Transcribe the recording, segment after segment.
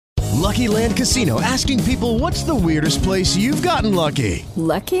Lucky Land Casino, asking people, what's the weirdest place you've gotten lucky?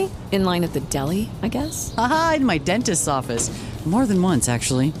 Lucky? In line at the deli, I guess? Aha, in my dentist's office. More than once,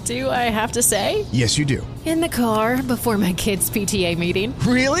 actually. Do I have to say? Yes, you do. In the car before my kids' PTA meeting.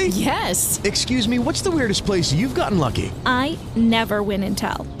 Really? Yes. Excuse me, what's the weirdest place you've gotten lucky? I never win and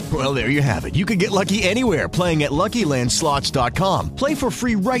tell. Well, there you have it. You can get lucky anywhere, playing at LuckyLandSlots.com. Play for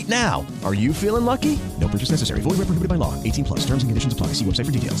free right now. Are you feeling lucky? No purchase necessary. Void where prohibited by law. 18 plus. Terms and conditions apply. See website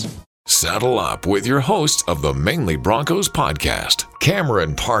for details. Saddle up with your host of the Mainly Broncos podcast,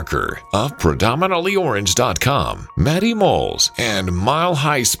 Cameron Parker of PredominantlyOrange.com, Matty Moles, and Mile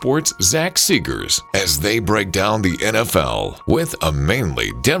High Sports' Zach Seegers as they break down the NFL with a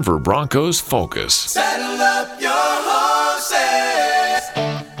mainly Denver Broncos focus. Saddle up your horses.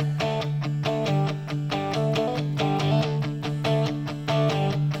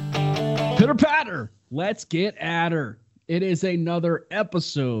 Pitter patter, let's get at her. It is another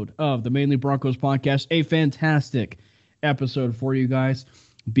episode of the Mainly Broncos podcast, a fantastic episode for you guys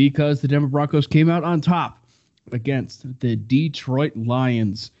because the Denver Broncos came out on top against the Detroit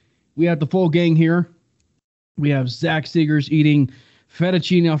Lions. We have the full gang here. We have Zach Seegers eating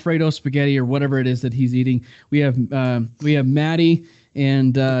fettuccine Alfredo spaghetti or whatever it is that he's eating. We have Matty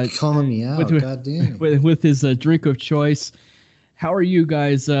and calling me out, goddamn, with his drink of choice. How are you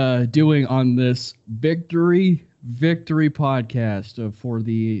guys doing on this victory podcast for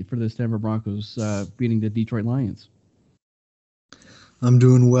this Denver Broncos beating the Detroit Lions? I'm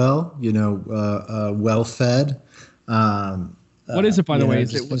doing well, well fed. What is it, by the way?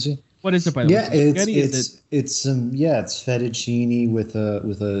 What is it, by the way? Yeah, it's fettuccine with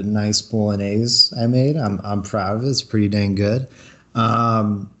a nice bolognese I made. I'm proud of it. It's pretty dang good.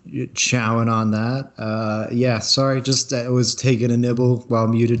 Chowing on that. Sorry, just I was taking a nibble while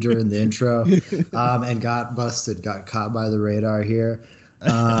muted during the intro, and got caught by the radar here.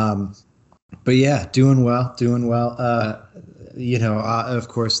 But yeah, doing well. Of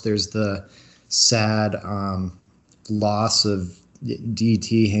course, there's the sad loss of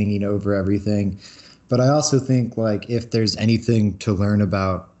DT hanging over everything, but I also think, like, if there's anything to learn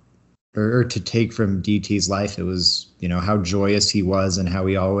about or to take from DT's life, it was, how joyous he was and how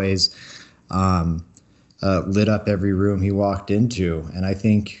he always lit up every room he walked into. And I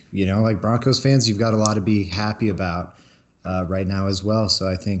think, like Broncos fans, you've got a lot to be happy about right now as well. So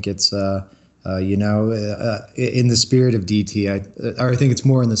I think it's, in the spirit of DT, I think it's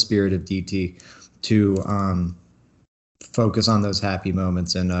more in the spirit of DT to focus on those happy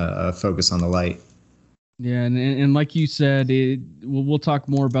moments and focus on the light. Yeah, and like you said, we'll talk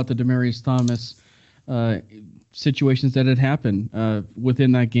more about the Demaryius Thomas situations that had happened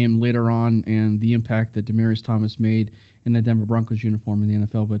within that game later on and the impact that Demaryius Thomas made in the Denver Broncos uniform in the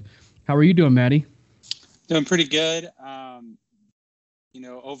NFL. But how are you doing, Matty? Doing pretty good.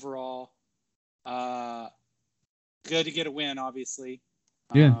 Overall, good to get a win, obviously.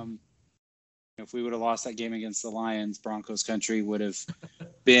 Yeah. If we would have lost that game against the Lions, Broncos country would have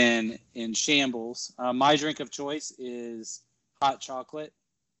been in shambles. My drink of choice is hot chocolate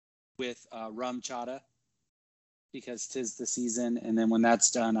with rum chata because 'tis the season. And then when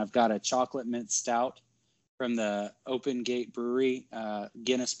that's done, I've got a chocolate mint stout from the Open Gate Brewery,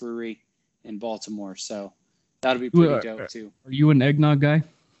 Guinness Brewery in Baltimore. So that'll be pretty dope too. Are you an eggnog guy,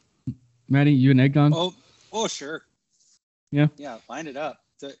 Matty? You an eggnog? Oh, sure. Yeah. Yeah, line it up.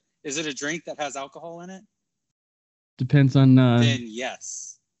 Is it a drink that has alcohol in it? Depends on. Then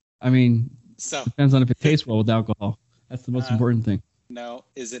yes. I mean, depends on if it tastes well with alcohol. That's the most important thing. No,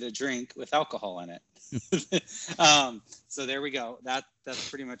 is it a drink with alcohol in it? So there we go. That's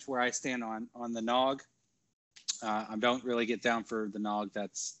pretty much where I stand on the nog. I don't really get down for the nog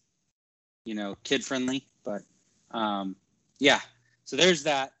that's, kid friendly, but yeah. So there's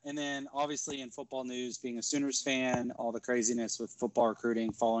that. And then obviously in football news, being a Sooners fan, all the craziness with football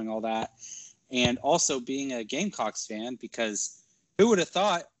recruiting, following all that, and also being a Gamecocks fan, because who would have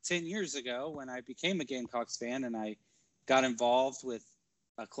thought 10 years ago when I became a Gamecocks fan and I got involved with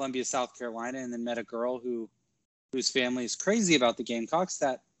Columbia, South Carolina, and then met a girl whose family is crazy about the Gamecocks,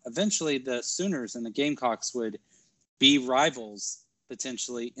 that eventually the Sooners and the Gamecocks would be rivals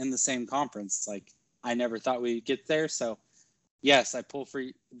potentially in the same conference. Like, I never thought we'd get there. So yes, I pull for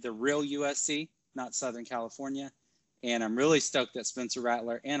the real USC, not Southern California. And I'm really stoked that Spencer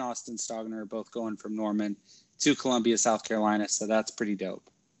Rattler and Austin Stogner are both going from Norman to Columbia, South Carolina. So that's pretty dope.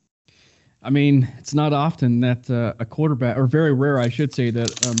 I mean, it's not often that a quarterback, or very rare, I should say,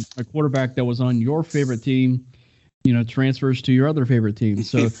 that a quarterback that was on your favorite team, transfers to your other favorite team.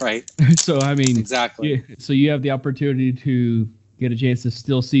 So, right. So, I mean, exactly. So you have the opportunity to get a chance to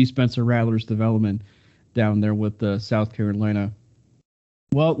still see Spencer Rattler's development down there with South Carolina.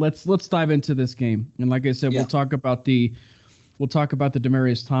 Well, let's dive into this game, and like I said, we'll talk about the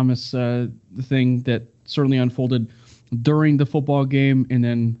Demaryius Thomas thing that certainly unfolded during the football game, and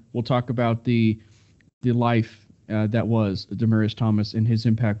then we'll talk about the life that was Demaryius Thomas and his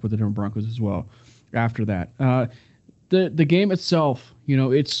impact with the Denver Broncos as well. After that, the game itself,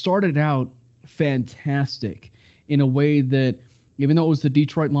 it started out fantastic in a way that, even though it was the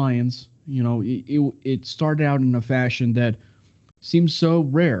Detroit Lions, it started out in a fashion that seems so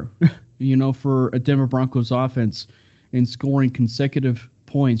rare, for a Denver Broncos offense, in scoring consecutive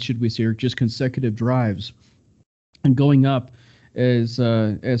points, should we say, or just consecutive drives, and going up as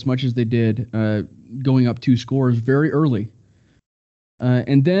much as they did, going up 2 scores very early.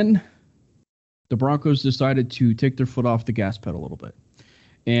 And then the Broncos decided to take their foot off the gas pedal a little bit.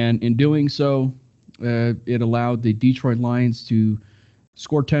 And in doing so, it allowed the Detroit Lions to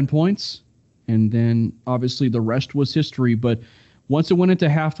score 10 points. And then obviously the rest was history. But once it went into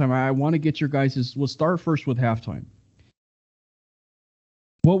halftime, I want to get your guys', we'll start first with halftime.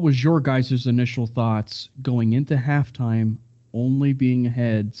 What was your guys' initial thoughts going into halftime, only being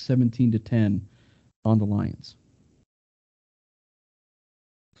ahead 17-10 on the Lions?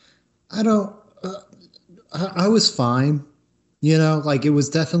 I was fine. It was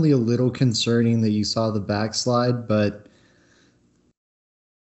definitely a little concerning that you saw the backslide, but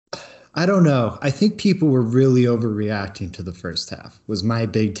I don't know. I think people were really overreacting to the first half, was my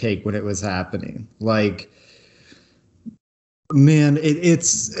big take when it was happening. Man,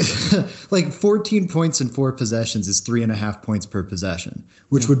 it's like 14 points in 4 possessions is 3.5 points per possession,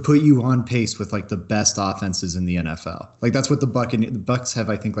 which would put you on pace with the best offenses in the NFL. That's what the Bucs have,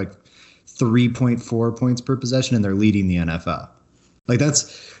 I think, 3.4 points per possession, and they're leading the NFL.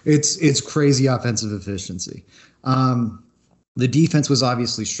 It's crazy offensive efficiency. The defense was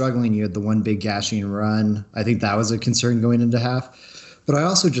obviously struggling. You had the one big gashing run. I think that was a concern going into half. But I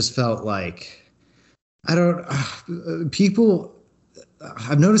also just felt people,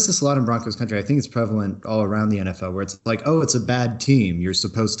 I've noticed this a lot in Broncos country. I think it's prevalent all around the NFL, where it's it's a bad team, you're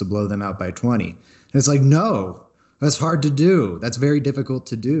supposed to blow them out by 20. And it's no, that's hard to do. That's very difficult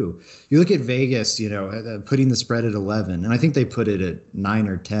to do. You look at Vegas, putting the spread at 11, and I think they put it at 9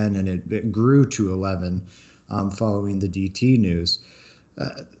 or 10, and it grew to 11 following the DT news.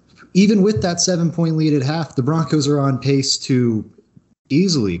 Even with that 7-point lead at half, the Broncos are on pace to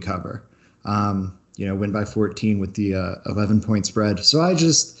easily cover. Win by 14 with the 11-point spread. So I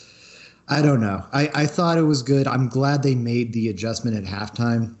don't know. I thought it was good. I'm glad they made the adjustment at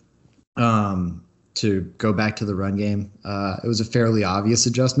halftime to go back to the run game. It was a fairly obvious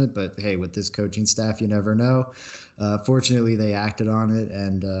adjustment, but hey, with this coaching staff, you never know. Fortunately, they acted on it,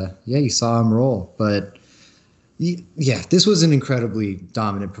 and you saw them roll. But yeah, this was an incredibly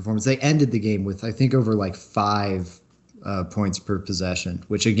dominant performance. They ended the game with, I think, over 5 points per possession,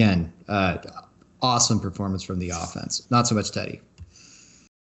 which again, awesome performance from the offense. Not so much Teddy.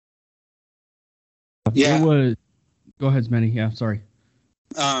 Yeah. Go ahead, Smitty. Yeah, sorry.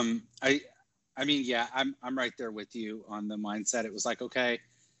 I'm right there with you on the mindset. It was okay,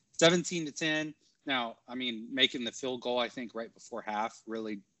 17-10. Now, making the field goal, I think, right before half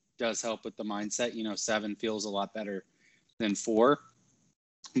really does help with the mindset. 7 feels a lot better than 4.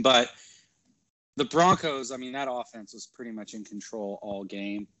 But the Broncos, that offense was pretty much in control all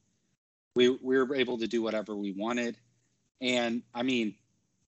game. We were able to do whatever we wanted. And, I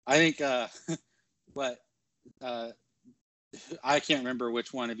think I can't remember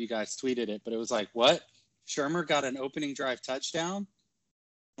which one of you guys tweeted it, but it was what? Shermer got an opening drive touchdown?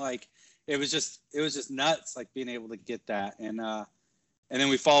 It was just nuts, being able to get that. And then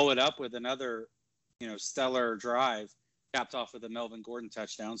we follow it up with another, stellar drive, capped off with a Melvin Gordon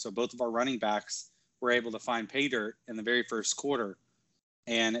touchdown. So both of our running backs were able to find pay dirt in the very first quarter.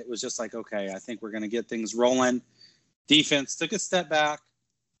 And it was just okay, I think we're going to get things rolling. Defense took a step back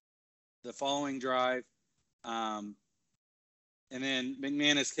the following drive. And then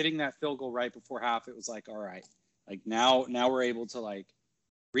McManus hitting that field goal right before half. It was all right, now we're able to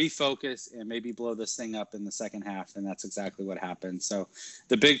refocus and maybe blow this thing up in the second half. And that's exactly what happened. So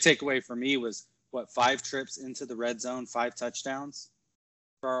the big takeaway for me was 5 trips into the red zone, 5 touchdowns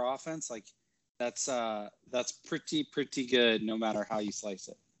for our offense. That's pretty good, no matter how you slice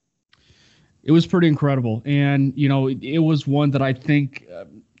it. It was pretty incredible, and it was one that I think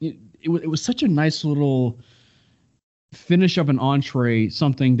it was such a nice little finish of an entree.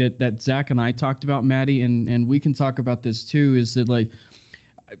 Something that Zach and I talked about, Maddie, and we can talk about this too. Is that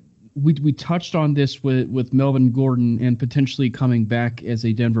we touched on this with Melvin Gordon and potentially coming back as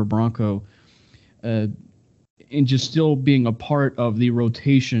a Denver Bronco. And just still being a part of the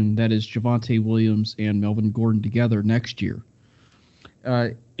rotation that is Javonte Williams and Melvin Gordon together next year.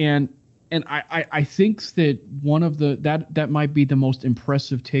 And I think that one of that might be the most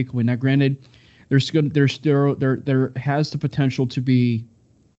impressive takeaway. Now, granted, there has the potential to be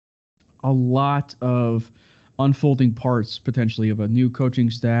a lot of unfolding parts potentially of a new coaching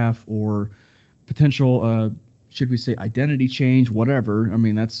staff or potential should we say identity change, whatever. I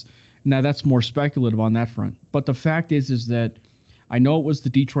mean, that's more speculative on that front. But the fact is that I know it was the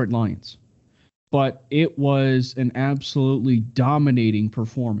Detroit Lions, but it was an absolutely dominating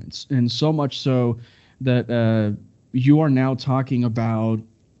performance, and so much so that you are now talking about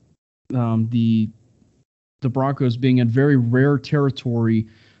the Broncos being in very rare territory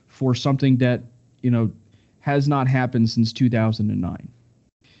for something that has not happened since 2009.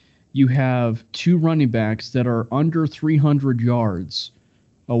 You have two running backs that are under 300 yards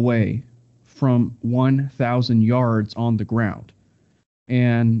away from 1,000 yards on the ground.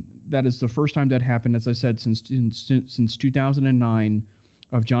 And that is the first time that happened, as I said, since 2009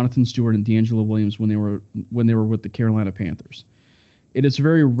 of Jonathan Stewart and D'Angelo Williams when they were with the Carolina Panthers. It is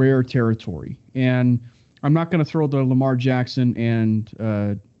very rare territory. And I'm not going to throw the Lamar Jackson and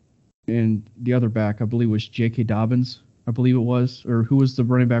the other back, I believe it was J.K. Dobbins, I believe it was, or who was the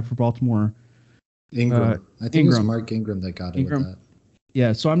running back for Baltimore? Ingram. I think it was Mark Ingram that got it with that.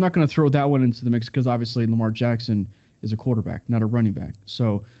 Yeah, so I'm not going to throw that one into the mix because obviously Lamar Jackson is a quarterback, not a running back.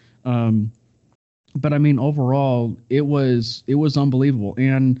 So, but I mean, overall, it was unbelievable.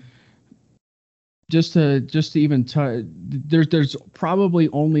 And just to even there's probably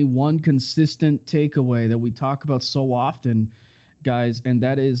only one consistent takeaway that we talk about so often, guys, and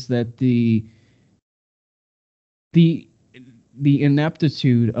that is that the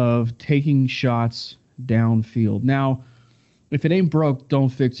ineptitude of taking shots downfield. Now, if it ain't broke, don't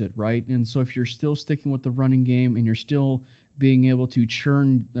fix it, right? And so if you're still sticking with the running game and you're still being able to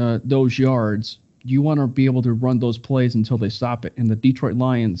churn those yards, you want to be able to run those plays until they stop it. And the Detroit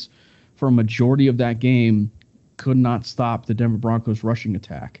Lions, for a majority of that game, could not stop the Denver Broncos rushing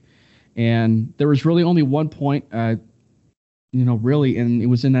attack. And there was really only one point, really, and it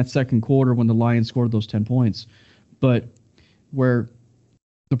was in that second quarter when the Lions scored those 10 points. But where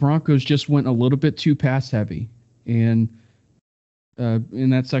the Broncos just went a little bit too pass heavy and in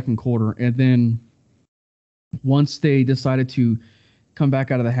that second quarter. And then once they decided to come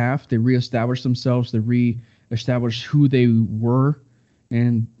back out of the half, they reestablished themselves, they reestablished who they were,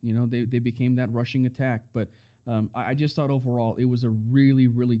 and they became that rushing attack. But I just thought overall it was a really,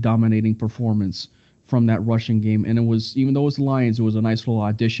 really dominating performance from that rushing game. And it was, even though it was the Lions, it was a nice little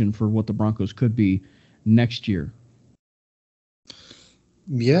audition for what the Broncos could be next year.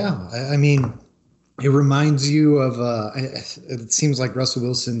 Yeah, I mean, it reminds you of it seems like Russell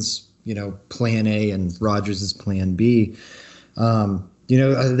Wilson's plan A and Rodgers' plan B.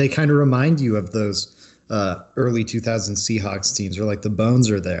 They kind of remind you of those early 2000 Seahawks teams, where like the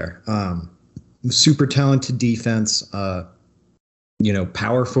bones are there. Super talented defense,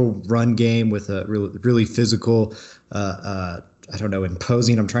 powerful run game with a really physical,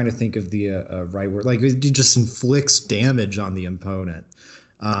 imposing. I'm trying to think of the right word. Like it just inflicts damage on the opponent.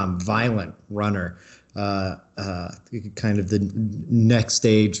 Violent runner, kind of the next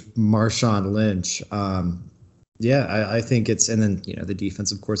stage Marshawn Lynch. I think it's, and then the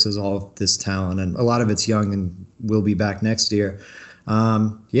defense of course has all of this talent, and a lot of it's young and will be back next year.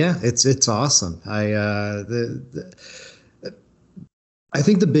 It's awesome. I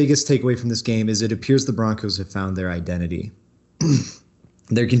think the biggest takeaway from this game is it appears the Broncos have found their identity.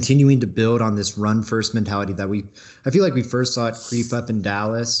 They're continuing to build on this run-first mentality that I feel like we first saw it creep up in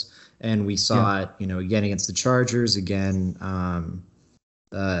Dallas, and we saw it, again against the Chargers. Again,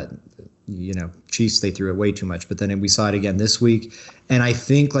 Chiefs, they threw it way too much, but then we saw it again this week, and I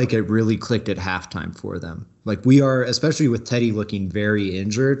think like it really clicked at halftime for them. Like we are, especially with Teddy looking very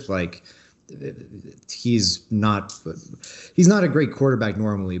injured, like he's not a great quarterback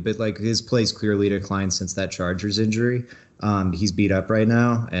normally, but like his play's clearly declined since that Chargers injury. He's beat up right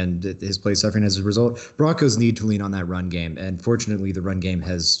now, and his play suffering as a result. Broncos need to lean on that run game, and fortunately, the run game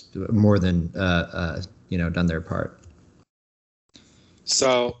has more than done their part.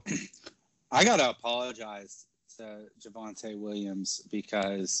 So, I gotta apologize to Javonte Williams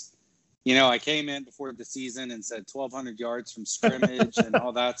because, I came in before the season and said 1,200 yards from scrimmage and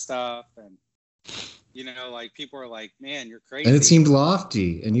all that stuff, and people are like, "Man, you're crazy." And it seemed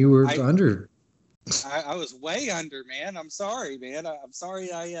lofty, and you were under. I was way under, man. I'm sorry, man. I'm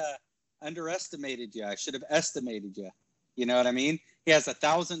sorry I underestimated you. I should have estimated you. You know what I mean? He has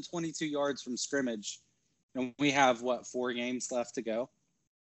 1,022 yards from scrimmage, and we have, 4 games left to go?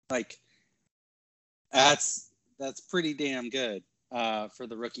 Like, that's pretty damn good for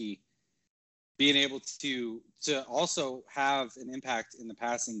the rookie. being able to also have an impact in the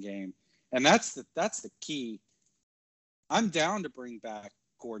passing game. And that's the key. I'm down to bring back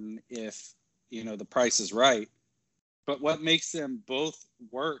Gordon if, the price is right. But what makes them both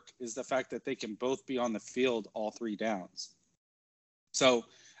work is the fact that they can both be on the field all 3 downs. So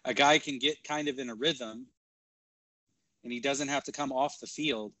a guy can get kind of in a rhythm, and he doesn't have to come off the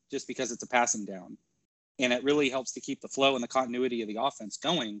field just because it's a passing down. And it really helps to keep the flow and the continuity of the offense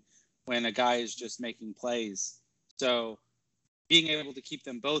going when a guy is just making plays. So being able to keep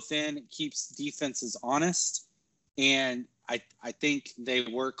them both in keeps defenses honest. And I think they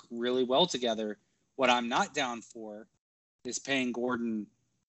work really well together. What I'm not down for is paying Gordon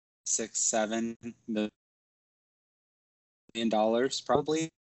 $6-7 million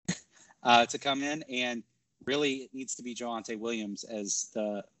probably to come in, and really it needs to be Javonte Williams as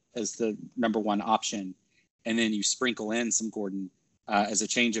the number one option, and then you sprinkle in some Gordon as a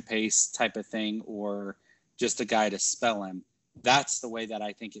change of pace type of thing, or just a guy to spell him. That's the way that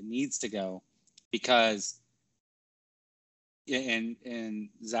I think it needs to go, because and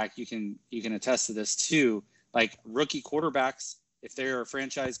Zach, you can attest to this too. Like rookie quarterbacks, if they're a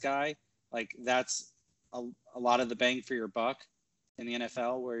franchise guy, like that's a lot of the bang for your buck in the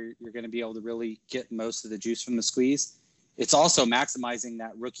NFL, where you're going to be able to really get most of the juice from the squeeze. It's also maximizing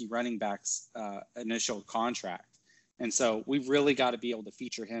that rookie running back's initial contract. And so we've really got to be able to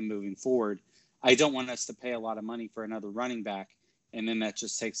feature him moving forward. I don't want us to pay a lot of money for another running back, and then that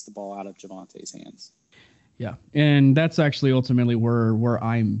just takes the ball out of Javonte's hands. Yeah, and that's actually ultimately where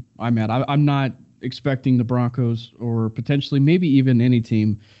I'm at. I'm not expecting the Broncos, or potentially maybe even any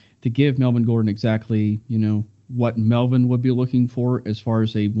team, to give Melvin Gordon exactly, what Melvin would be looking for as far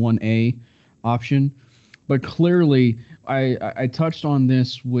as a 1A option. But clearly, I touched on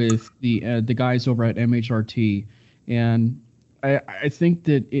this with the guys over at MHRT, and I think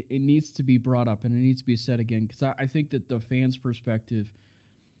that it needs to be brought up and it needs to be said again, because I think that the fans' perspective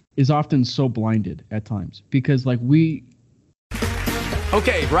is often so blinded at times, because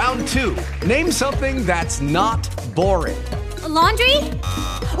Okay, round 2. Name something that's not boring. A laundry?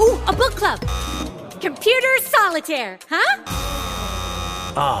 Ooh, a book club. Computer solitaire, huh?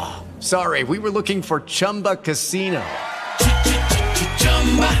 Ah, sorry, we were looking for Chumba Casino.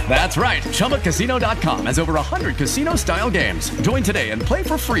 That's right, ChumbaCasino.com has over 100 casino-style games. Join today and play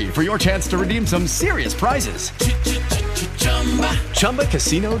for free for your chance to redeem some serious prizes.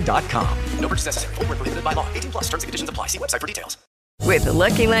 ChumbaCasino.com. No purchase necessary. Void where prohibited by law. 18+ terms and conditions apply. See website for details. With the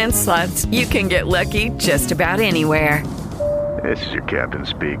Lucky Land Slots, you can get lucky just about anywhere. This is your captain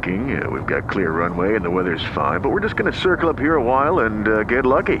speaking. We've got clear runway and the weather's fine, but we're just going to circle up here a while and get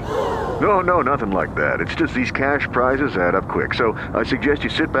lucky. No, nothing like that. It's just these cash prizes add up quick. So I suggest you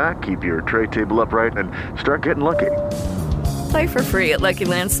sit back, keep your tray table upright, and start getting lucky. Play for free at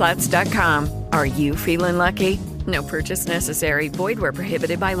LuckyLandSlots.com. Are you feeling lucky? No purchase necessary. Void where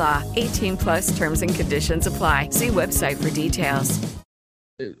prohibited by law. 18+ terms and conditions apply. See website for details.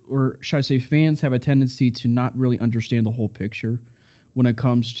 Or should I say, fans have a tendency to not really understand the whole picture when it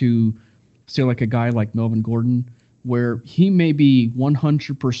comes to, say, like a guy like Melvin Gordon, where he may be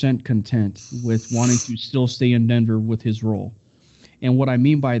 100% content with wanting to still stay in Denver with his role. And what I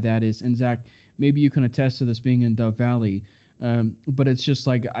mean by that is, and Zach, maybe you can attest to this being in Dove Valley, but it's just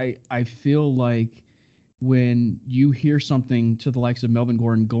like I feel like when you hear something to the likes of Melvin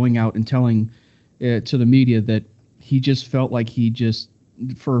Gordon going out and telling to the media that he just felt like he just,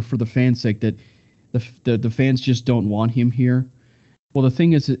 for the fans' sake, that the fans just don't want him here. Well, the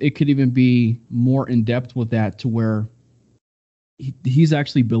thing is, it could even be more in depth with that, to where he's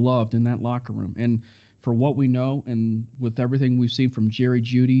actually beloved in that locker room. And for what we know, and with everything we've seen from Jerry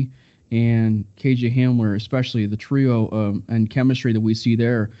Jeudy and KJ Hamler, especially the trio and chemistry that we see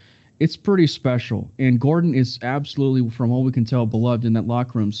there, it's pretty special. And Gordon is absolutely, from what we can tell, beloved in that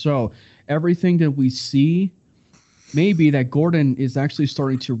locker room. So everything that we see, maybe that Gordon is actually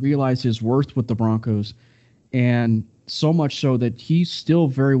starting to realize his worth with the Broncos, and so much so that he still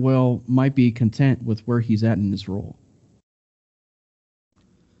very well might be content with where he's at in his role.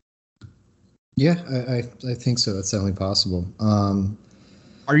 Yeah, I think so. That's definitely possible.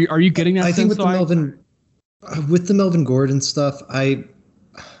 Are you getting that? I think with the Melvin Gordon stuff, I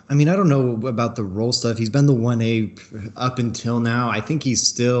mean, I don't know about the role stuff. He's been the 1A up until now. I think he's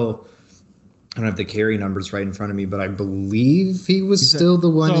still, I don't have the carry numbers right in front of me, but I believe he was still the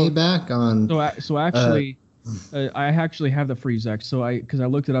 1A back on. So actually, I actually have the free Zach. Because I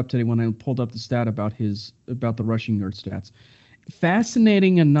looked it up today when I pulled up the stat about the rushing yard stats.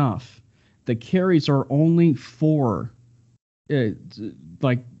 Fascinating enough, the carries are only 4.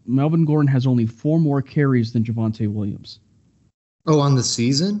 Like Melvin Gordon has only 4 more carries than Javonte Williams. Oh, on the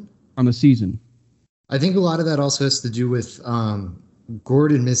season? On the season. I think a lot of that also has to do with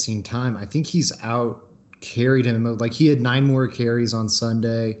Gordon missing time. I think he's out carried him. Like he had 9 more carries on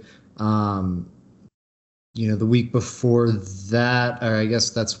Sunday. The week before that, or I guess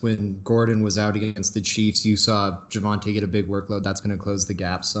that's when Gordon was out against the Chiefs. You saw Javonte get a big workload. That's going to close the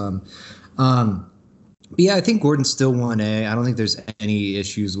gap some. But yeah, I think Gordon's still 1A. I don't think there's any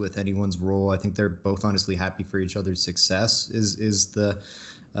issues with anyone's role. I think they're both honestly happy for each other's success is the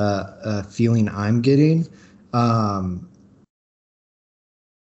feeling I'm getting. I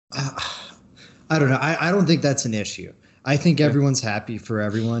don't know. I don't think that's an issue. I think everyone's happy for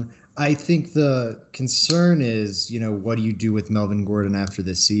everyone. I think the concern is, what do you do with Melvin Gordon after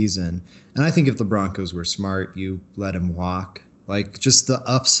this season? And I think if the Broncos were smart, you let him walk. Like, just the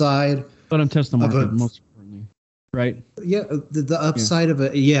upside. Let him test the market, most importantly. Right? Yeah, the upside of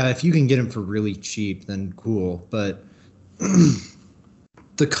it. Yeah, if you can get him for really cheap, then cool. But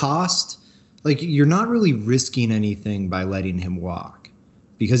the cost, like, you're not really risking anything by letting him walk.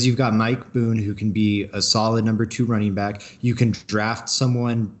 Because you've got Mike Boone, who can be a solid number 2 running back. You can draft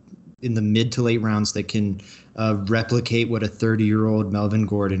someone in the mid to late rounds that can replicate what a 30-year-old Melvin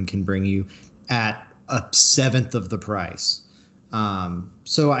Gordon can bring you at a 1/7 of the price.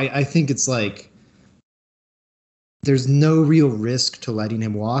 So I think it's like there's no real risk to letting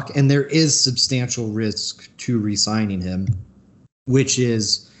him walk, and there is substantial risk to re-signing him, which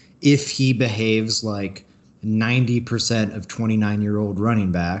is if he behaves like 90% of 29-year-old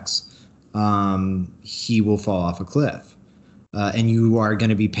running backs, he will fall off a cliff. And you are going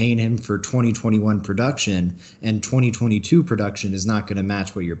to be paying him for 2021 production, and 2022 production is not going to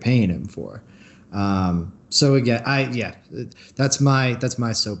match what you're paying him for. So again, that's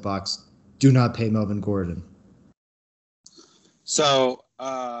my soapbox. Do not pay Melvin Gordon. So,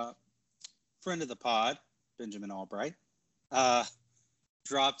 friend of the pod, Benjamin Albright,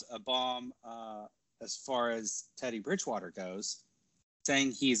 dropped a bomb as far as Teddy Bridgewater goes,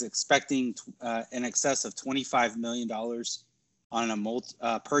 saying he's expecting in excess of $25 million on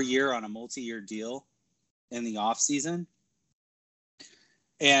per year on a multi-year deal in the offseason.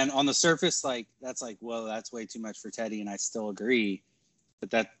 And on the surface, that's way too much for Teddy, and I still agree. But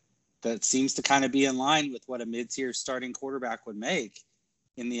that seems to kind of be in line with what a mid-tier starting quarterback would make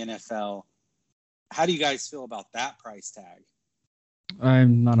in the NFL. How do you guys feel about that price tag?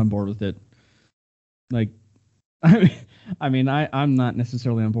 I'm not on board with it. I'm not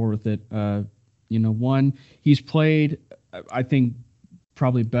necessarily on board with it. One, he's played, I think,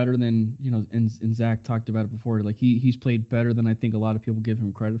 probably better than, and Zach talked about it before. Like he's played better than I think a lot of people give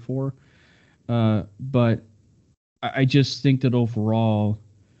him credit for. But I just think that overall,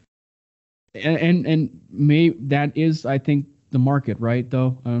 and maybe that is, I think, the market, right?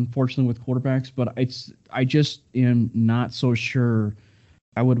 Though, unfortunately, with quarterbacks, but I just am not so sure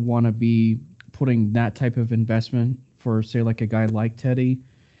I would want to be putting that type of investment for, say, like a guy like Teddy.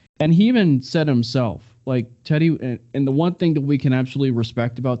 And he even said himself, like Teddy, and the one thing that we can absolutely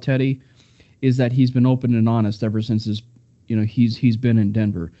respect about Teddy is that he's been open and honest ever since he's been in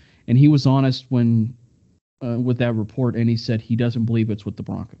Denver. And he was honest when with that report, and he said he doesn't believe it's with the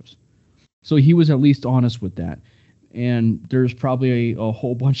Broncos. So he was at least honest with that. And there's probably a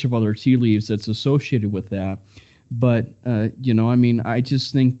whole bunch of other tea leaves that's associated with that. But, I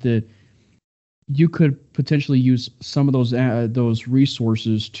just think that you could potentially use some of those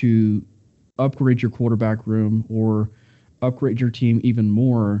resources to upgrade your quarterback room or upgrade your team even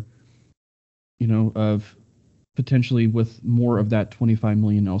more, of potentially with more of that $25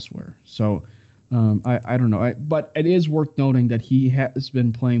 million elsewhere. So I don't know. But it is worth noting that he has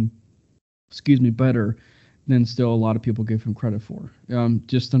been playing, better than still a lot of people give him credit for.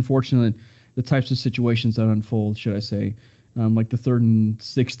 Just unfortunate the types of situations that unfold, should I say, like the 3rd and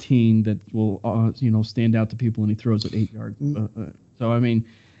 16 that will, stand out to people, and he throws it 8 yards. So, I mean,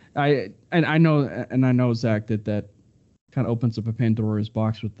 I know, Zach, that kind of opens up a Pandora's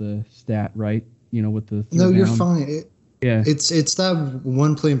box with the stat, right? With the no, you're fine. Yeah, it's that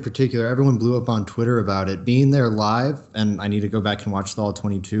one play in particular. Everyone blew up on Twitter about it. Being there live, and I need to go back and watch the all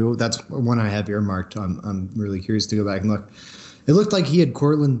 22. That's one I have earmarked. I'm really curious to go back and look. It looked like he had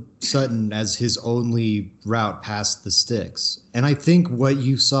Cortland Sutton as his only route past the sticks. And I think what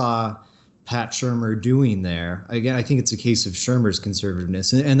you saw Pat Shurmur doing there, again, I think it's a case of Shurmur's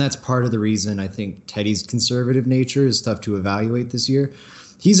conservativeness. And that's part of the reason I think Teddy's conservative nature is tough to evaluate this year.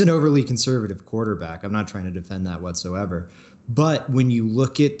 He's an overly conservative quarterback. I'm not trying to defend that whatsoever. But when you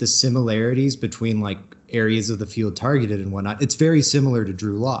look at the similarities between like areas of the field targeted and whatnot, it's very similar to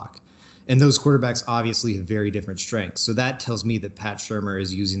Drew Lock. And those quarterbacks obviously have very different strengths. So that tells me that Pat Shurmur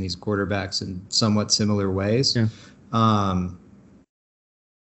is using these quarterbacks in somewhat similar ways. Yeah.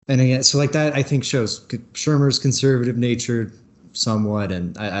 And again, so like that, I think shows Shermer's conservative nature somewhat,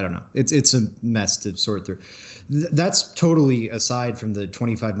 and I don't know. It's a mess to sort through. That's totally aside from the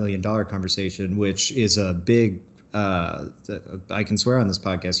 $25 million conversation, which is a big. I can swear on this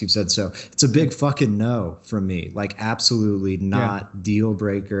podcast. You've said so. It's a big fucking no from me. Like absolutely not deal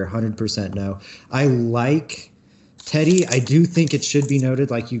breaker. 100% no. I like Teddy. I do think it should be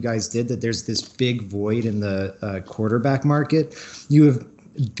noted, like you guys did, that there's this big void in the quarterback market. You have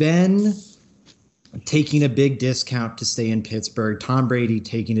been taking a big discount to stay in Pittsburgh. Tom Brady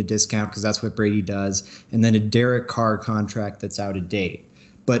taking a discount because that's what Brady does. And then a Derek Carr contract that's out of date.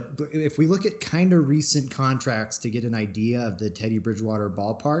 But if we look at kind of recent contracts to get an idea of the Teddy Bridgewater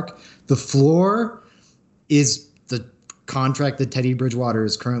ballpark, the floor is the contract that Teddy Bridgewater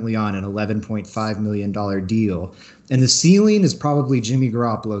is currently on, an $11.5 million deal. And the ceiling is probably Jimmy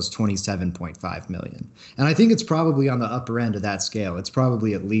Garoppolo's $27.5 million. And I think it's probably on the upper end of that scale. It's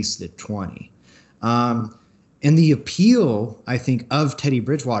probably at least at 20. And the appeal, I think, of Teddy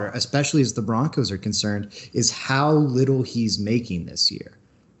Bridgewater, especially as the Broncos are concerned, is how little he's making this year.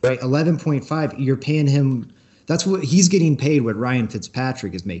 Right, 11.5. You're paying him. That's what he's getting paid. What Ryan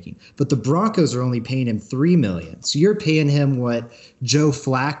Fitzpatrick is making, but the Broncos are only paying him $3 million. So you're paying him what Joe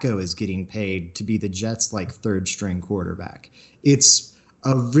Flacco is getting paid to be the Jets' like third string quarterback. It's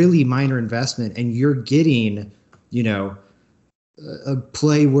a really minor investment, and you're getting, a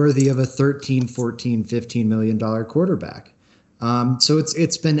play worthy of a 13, 14, $15 million quarterback. So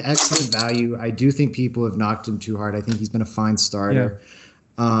it's been excellent value. I do think people have knocked him too hard. I think he's been a fine starter. Yeah.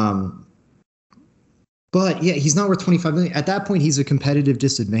 But yeah, he's not worth $25 million. At that point, he's a competitive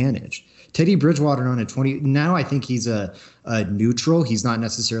disadvantage. Teddy Bridgewater on a 20. Now I think he's a neutral. He's not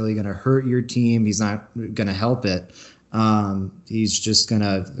necessarily going to hurt your team. He's not going to help it. He's just going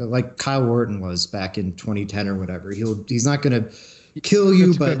to, like Kyle Orton was back in 2010 or whatever. He's not going to kill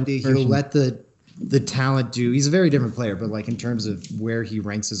you, but he'll let the talent do. He's a very different player, but like in terms of where he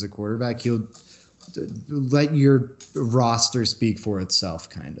ranks as a quarterback, he'll let your roster speak for itself,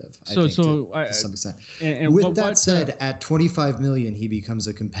 kind of. To some extent. And with that said, at $25 million, he becomes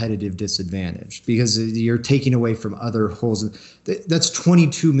a competitive disadvantage because you're taking away from other holes. That's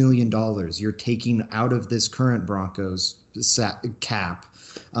 $22 million you're taking out of this current Broncos cap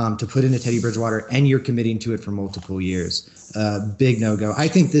to put into Teddy Bridgewater, and you're committing to it for multiple years. Big no-go. I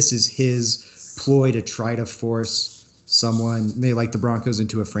think this is his ploy to try to force someone, maybe like the Broncos,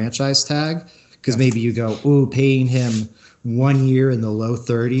 into a franchise tag. Because maybe you go, paying him 1 year in the low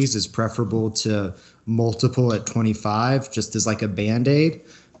 30s is preferable to multiple at 25, just as like a Band-Aid.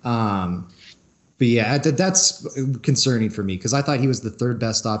 But yeah, that's concerning for me because I thought he was the third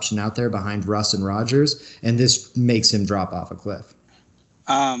best option out there behind Russ and Rodgers, and this makes him drop off a cliff.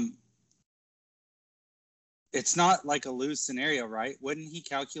 It's not like a lose scenario, right? Wouldn't he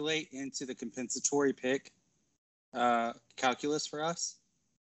calculate into the compensatory pick calculus for us?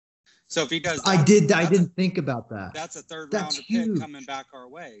 So if he does, I didn't think about that. That's a third round pick coming back our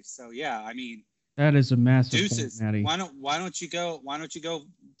way. So yeah, I mean, that is a massive deuces. Point, Matty. Why don't you go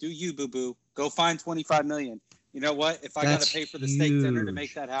do you, boo boo? Go find $25 million. You know what? If I got to pay for the steak dinner to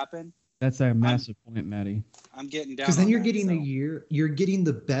make that happen, that's a massive point, Matty. I'm getting down. Because then you're getting a year. You're getting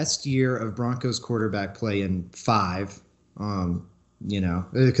the best year of Broncos quarterback play in 5.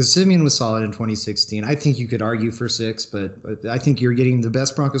 Because Simeon was solid in 2016. I think you could argue for 6, but I think you're getting the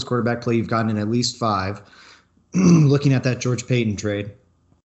best Broncos quarterback play you've gotten in at least 5, looking at that George Payton trade.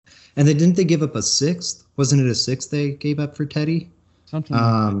 And then didn't they give up a 6th? Wasn't it a 6th they gave up for Teddy? Something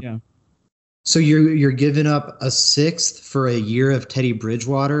like that, yeah. So you're giving up a 6th for a year of Teddy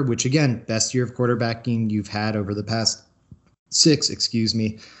Bridgewater, which, again, best year of quarterbacking you've had over the past 6, and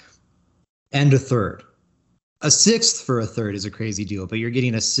a 3rd. A 6th for a 3rd is a crazy deal, but you're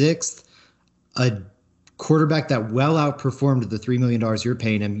getting a 6th, a quarterback that well outperformed the $3 million you're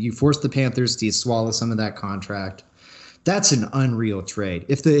paying him. You forced the Panthers to swallow some of that contract. That's an unreal trade.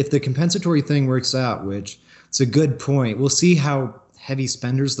 If the compensatory thing works out, which it's a good point, we'll see how heavy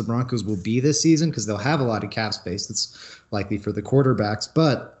spenders the Broncos will be this season because they'll have a lot of cap space that's likely for the quarterbacks.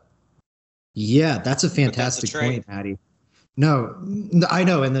 But yeah, that's a fantastic point, Matty. No, I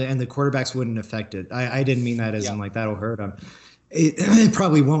know, and the quarterbacks wouldn't affect it. I didn't mean that as in like that'll hurt them. It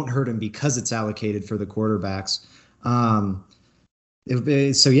probably won't hurt them because it's allocated for the quarterbacks.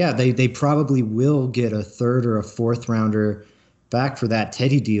 So yeah, they probably will get a 3rd or a 4th rounder back for that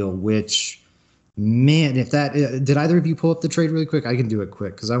Teddy deal. Which, man, if that did either of you pull up the trade really quick? I can do it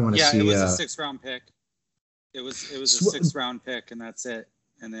quick because I want to see. Yeah, it was a 6th round pick. It was a 6th round pick, and that's it.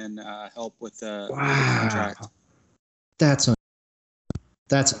 And then help with the contract.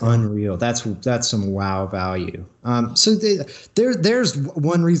 That's unreal. That's some wow value. So there's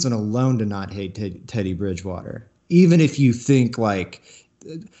one reason alone to not hate Teddy Bridgewater. Even if you think like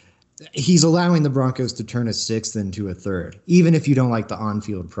he's allowing the Broncos to turn a sixth into a third, even if you don't like the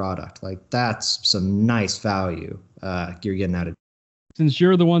on-field product, like that's some nice value you're getting out of. Since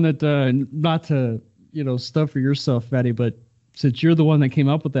you're the one that, not to, stuff for yourself, Matty, but since you're the one that came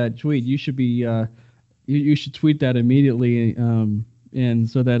up with that tweet, you should be, you should tweet that immediately. And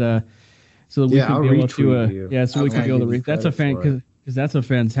so that we can be able to, so we can be able to that's a fan, because that's a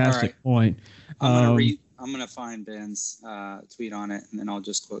fantastic point. I'm gonna find Ben's tweet on it, and then I'll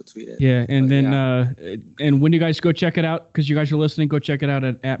just quote tweet it. Yeah, and and when you guys go check it out, because you guys are listening, go check it out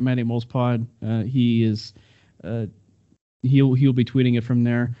at Matty Moles Pod. He is, he'll be tweeting it from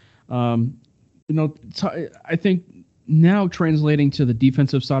there. I think now translating to the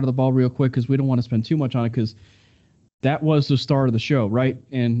defensive side of the ball real quick, because we don't want to spend too much on it, because that was the start of the show, right?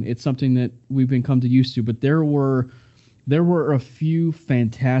 And it's something that we've been come to used to. But there were a few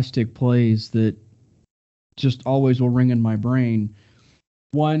fantastic plays that just always will ring in my brain.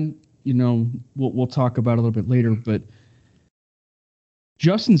 One, we'll talk about a little bit later, but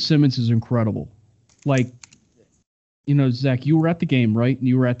Justin Simmons is incredible. Like, Zach, you were at the game, right?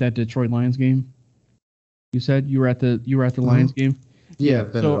 You were at that Detroit Lions game. You said you were at the Lions game. Yeah.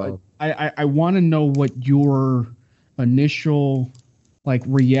 So I want to know what your initial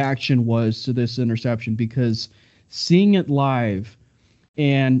reaction was to this interception, because seeing it live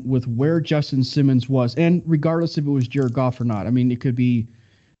and with where Justin Simmons was, and regardless if it was Jared Goff or not, I mean, it could be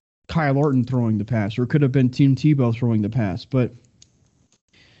Kyle Orton throwing the pass, or it could have been Tim Tebow throwing the pass, but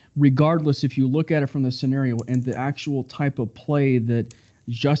regardless, if you look at it from the scenario and the actual type of play that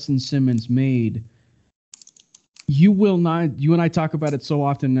Justin Simmons made, you and I talk about it so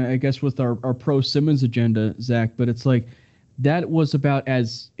often, I guess, with our pro Simmons agenda, Zach, but it's like that was about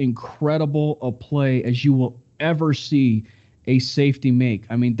as incredible a play as you will ever see a safety make.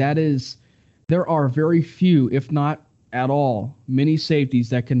 I mean, there are very few, if not at all, many safeties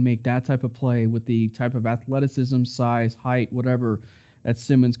that can make that type of play with the type of athleticism, size, height, whatever that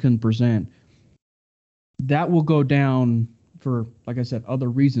Simmons can present. That will go down for, like I said, other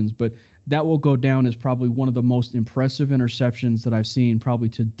reasons, but that will go down as probably one of the most impressive interceptions that I've seen probably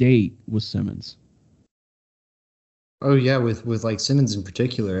to date with Simmons. Oh yeah, with like Simmons in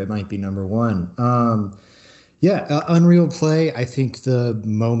particular, it might be number one. Unreal play. I think the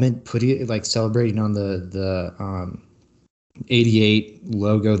moment celebrating on the 88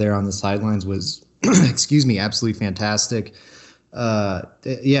 logo there on the sidelines was, absolutely fantastic.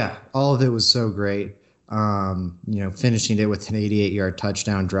 All of it was so great. Finishing it with an 88-yard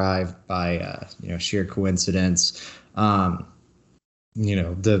touchdown drive by, sheer coincidence. The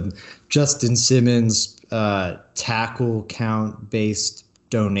Justin Simmons tackle count based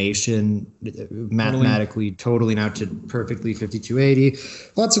donation mathematically totaling out to perfectly 5280.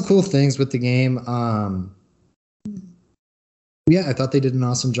 Lots of cool things with the game. I thought they did an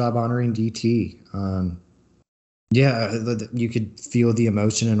awesome job honoring DT. You could feel the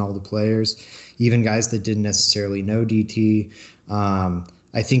emotion in all the players, even guys that didn't necessarily know DT. I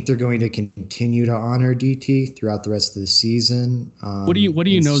think they're going to continue to honor DT throughout the rest of the season. What do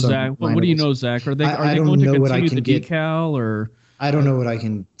you know, Zach? What do you know, Zach? Are they going to continue the decal, or? I don't know what I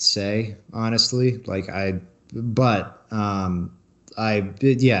can say, honestly. I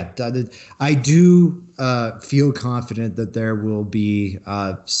do feel confident that there will be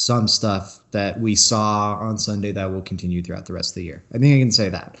some stuff that we saw on Sunday that will continue throughout the rest of the year. I think I can say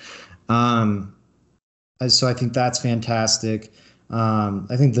that. So I think that's fantastic.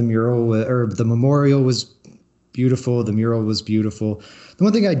 I think the memorial was beautiful. The mural was beautiful. The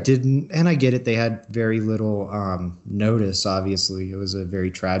one thing I didn't, and I get it, they had very little notice, obviously. It was a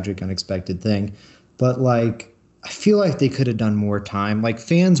very tragic, unexpected thing. But, I feel like they could have done more time.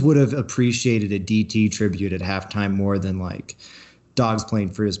 Fans would have appreciated a DT tribute at halftime more than, Dogs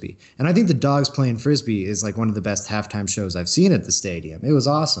Playing Frisbee. And I think the Dogs Playing Frisbee is, one of the best halftime shows I've seen at the stadium. It was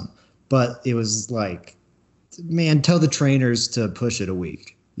awesome. But it was, man, tell the trainers to push it a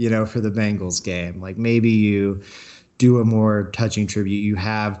week, for the Bengals game. Maybe you do a more touching tribute. You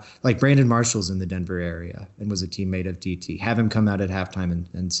have, Brandon Marshall's in the Denver area and was a teammate of DT. Have him come out at halftime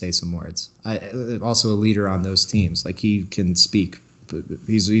and say some words. Also a leader on those teams. He can speak.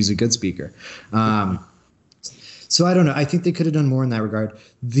 He's a good speaker. So I don't know. I think they could have done more in that regard.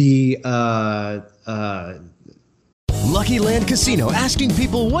 Lucky Land Casino, asking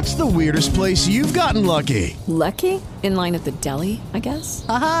people, what's the weirdest place you've gotten lucky? Lucky? In line at the deli, I guess?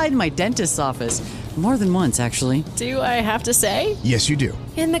 Aha, in my dentist's office. More than once, actually. Do I have to say? Yes, you do.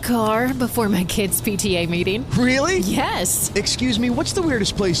 In the car before my kids' PTA meeting. Really? Yes. Excuse me, what's the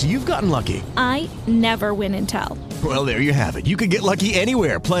weirdest place you've gotten lucky? I never win and tell. Well, there you have it. You can get lucky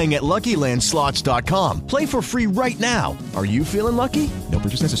anywhere, playing at LuckyLandSlots.com. Play for free right now. Are you feeling lucky? No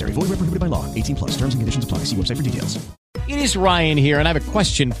purchase necessary. Void where prohibited by law. 18 plus. Terms and conditions apply. See website for details. It is Ryan here, and I have a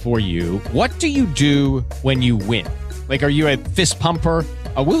question for you. What do you do when you win? Like, are you a fist pumper,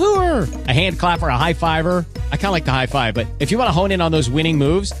 a woohooer, a hand clapper, a high fiver? I kind of like the high five, but if you want to hone in on those winning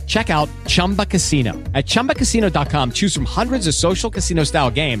moves, check out Chumba Casino. At ChumbaCasino.com, choose from hundreds of social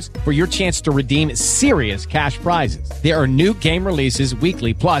casino-style games for your chance to redeem serious cash prizes. There are new game releases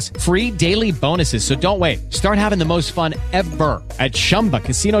weekly, plus free daily bonuses. So don't wait. Start having the most fun ever at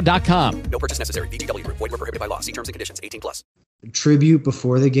ChumbaCasino.com. No purchase necessary. VGW. Void where prohibited by law. See terms and conditions. 18 plus. Tribute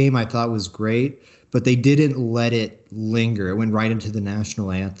before the game I thought was great, but they didn't let it linger. It went right into the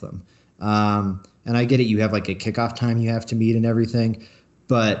national anthem. And I get it. You have like a kickoff time you have to meet and everything,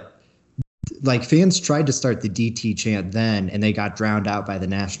 but like fans tried to start the DT chant then, and they got drowned out by the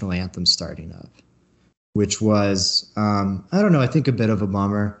national anthem starting up, which was, I don't know, I think a bit of a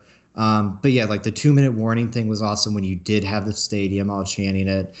bummer. But yeah, like the 2-minute warning thing was awesome when you did have the stadium all chanting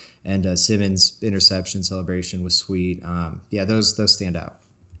it, and Simmons' interception celebration was sweet. Yeah, those stand out.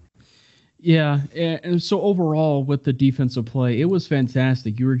 Yeah, and so overall with the defensive play, it was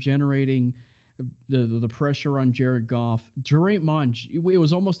fantastic. You were generating the pressure on Jared Goff. It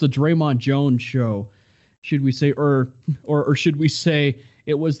was almost a Draymond Jones show, should we say, or should we say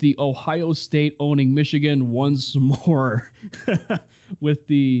it was the Ohio State owning Michigan once more with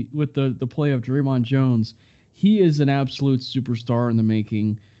the play of Draymond Jones. He is an absolute superstar in the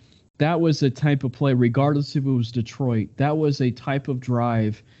making. That was a type of play, regardless if it was Detroit. That was a type of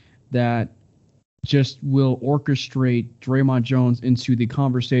drive that just will orchestrate Draymond Jones into the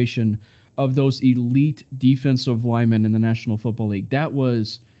conversation of those elite defensive linemen in the National Football League. That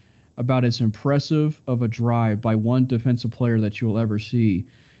was about as impressive of a drive by one defensive player that you will ever see,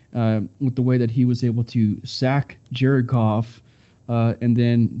 with the way that he was able to sack Jared Goff and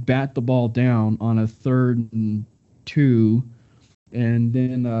then bat the ball down on a 3rd and 2, and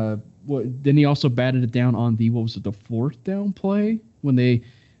then he also batted it down on the 4th down play when they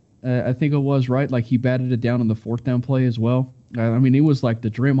I think it was, right? Like he batted it down on the 4th down play as well. I mean, it was like the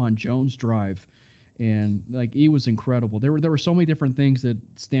Draymond Jones drive, and like he was incredible. There were so many different things that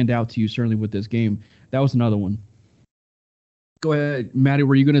stand out to you, certainly with this game. That was another one. Go ahead, Maddie.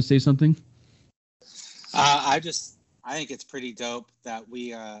 Were you going to say something? I think it's pretty dope that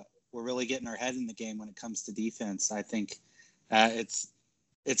we're really getting our head in the game when it comes to defense. I think it's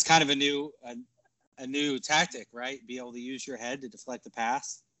kind of a new tactic, right? Be able to use your head to deflect the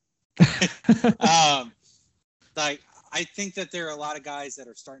pass. Like I think that there are a lot of guys that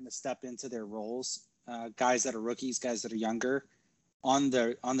are starting to step into their roles, guys that are rookies, guys that are younger on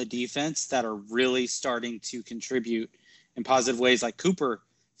the defense that are really starting to contribute in positive ways. Like Cooper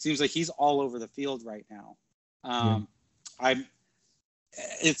seems like he's all over the field right now.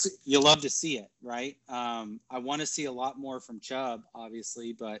 You love to see it, right? I want to see a lot more from Chubb,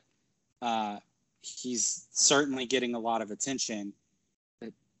 obviously, but he's certainly getting a lot of attention.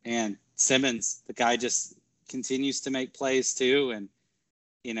 And Simmons, the guy just continues to make plays too. And,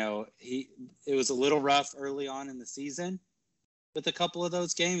 you know, it was a little rough early on in the season with a couple of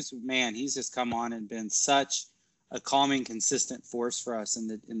those games. Man, he's just come on and been such a calming, consistent force for us in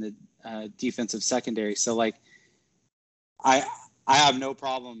the defensive secondary. So, like, I have no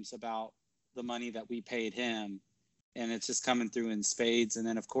problems about the money that we paid him, and it's just coming through in spades. And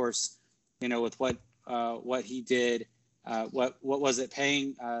then, of course, you know, with what he did, what was it,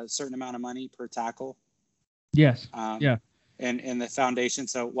 paying a certain amount of money per tackle? Yes. Yeah. And the foundation.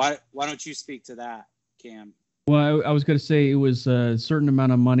 So why don't you speak to that, Cam? Well, I was going to say it was a certain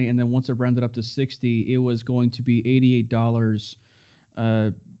amount of money, and then once it rounded up to 60, it was going to be $88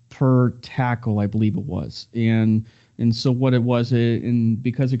 per tackle, I believe it was. And so what it was, and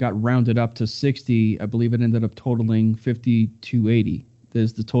because it got rounded up to 60, I believe it ended up totaling $52.80.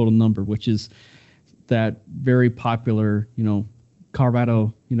 There's the total number, which is that very popular,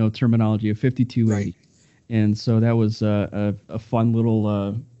 Carvado, terminology of $52.80. Right. And so that was a fun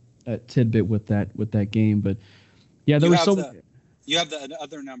little tidbit with that game. But yeah, there was you have the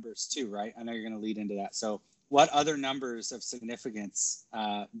other numbers too, right? I know you're going to lead into that. So what other numbers of significance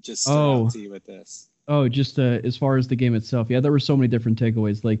just stood out to you with this? Oh, just as far as the game itself. Yeah, there were so many different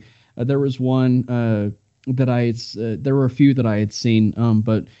takeaways. Like there was one that there were a few that I had seen,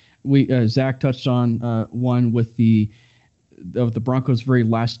 but we Zach touched on one with the Broncos' very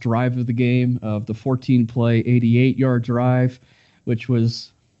last drive of the game, of the 14-play, 88-yard drive, which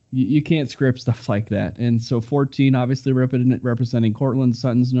was you can't script stuff like that. And so 14, obviously representing Cortland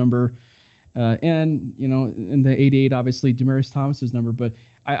Sutton's number, and in the 88, obviously Demaryius Thomas's number. But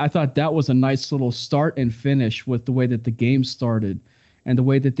I thought that was a nice little start and finish with the way that the game started, and the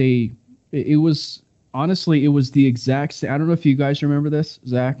way that it was the exact same. I don't know if you guys remember this,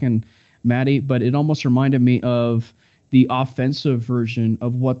 Zach and Maddie, but it almost reminded me of the offensive version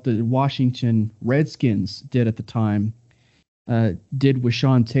of what the Washington Redskins did at the time, did with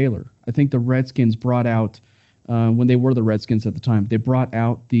Sean Taylor. I think the Redskins brought out, when they were the Redskins at the time, they brought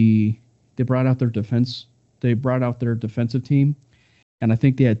out their defense. They brought out their defensive team, and I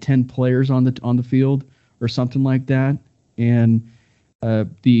think they had 10 players on the field or something like that. And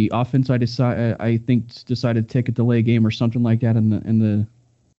the offense, I think decided to take a delay game or something like that, and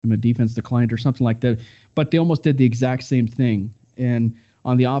the defense declined or something like that. But they almost did the exact same thing. And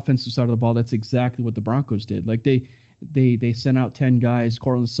on the offensive side of the ball, that's exactly what the Broncos did. Like they sent out 10 guys.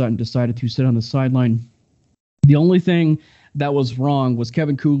 Cortland Sutton decided to sit on the sideline. The only thing that was wrong was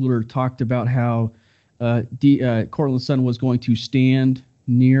Kevin Kugler talked about how Cortland Sutton was going to stand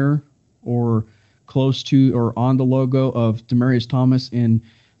near or close to or on the logo of Demaryius Thomas, and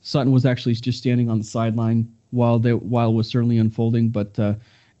Sutton was actually just standing on the sideline while it was certainly unfolding. But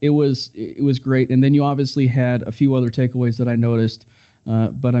it was great. And then you obviously had a few other takeaways that I noticed.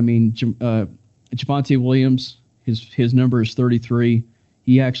 But I mean, Javonte Williams, his number is 33.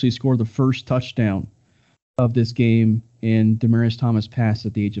 He actually scored the first touchdown of this game, and Demaryius Thomas passed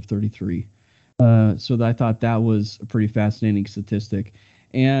at the age of 33. So I thought that was a pretty fascinating statistic.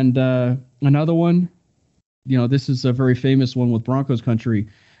 And another one, this is a very famous one with Broncos country,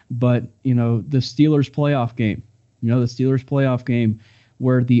 but the Steelers playoff game,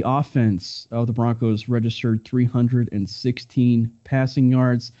 where the offense of the Broncos registered 316 passing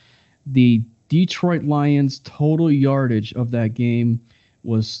yards. The Detroit Lions total yardage of that game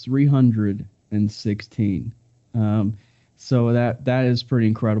was 316. So that is pretty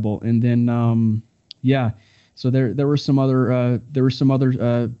incredible. And then so there were some other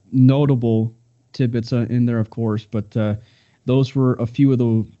notable tidbits in there, of course, but those were a few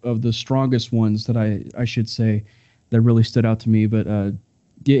of the strongest ones that I should say that really stood out to me. But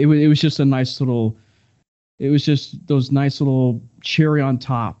it was just a nice little. It was just those nice little cherry on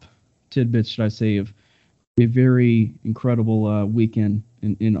top tidbits, should I say, of a very incredible weekend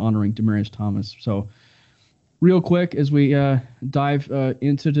in honoring Demaryius Thomas. So, real quick, as we dive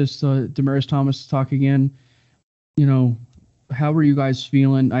into this Demaryius Thomas talk again, how were you guys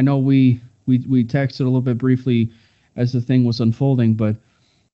feeling? I know we texted a little bit briefly as the thing was unfolding, but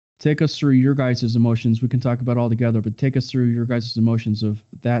take us through your guys' emotions. We can talk about it all together, but take us through your guys' emotions of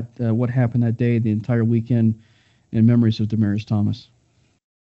that, what happened that day, the entire weekend, and memories of Demaryius Thomas.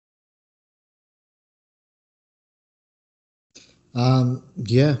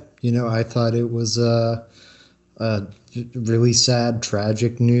 I thought it was a really sad,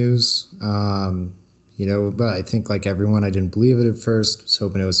 tragic news. But I think like everyone, I didn't believe it at first. Was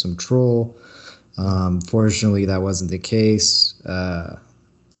hoping it was some troll. Fortunately, that wasn't the case.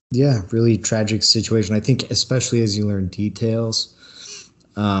 Really tragic situation. I think especially as you learn details.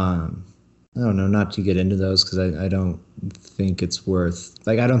 I don't know, not to get into those because I don't think it's worth.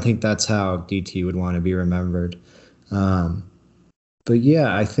 I don't think that's how DT would want to be remembered. But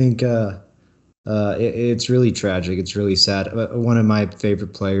yeah, I think it's really tragic. It's really sad. One of my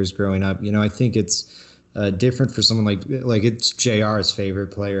favorite players growing up. I think it's different for someone like it's JR's favorite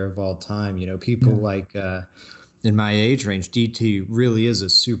player of all time. People like in my age range, DT really is a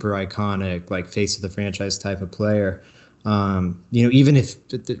super iconic, face of the franchise type of player. Even if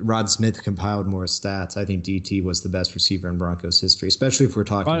Rod Smith compiled more stats, I think DT was the best receiver in Broncos history, especially if we're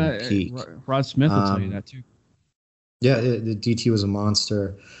talking peak. Rod Smith will tell you that too. Yeah, DT was a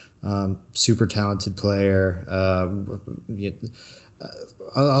monster, super talented player.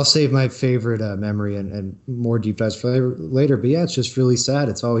 I'll save my favorite memory and more deep dives for later. But yeah, it's just really sad.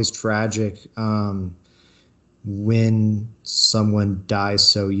 It's always tragic when someone dies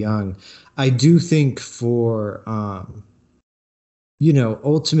so young. I do think for,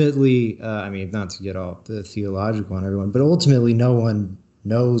 ultimately, not to get all the theological on everyone, but ultimately no one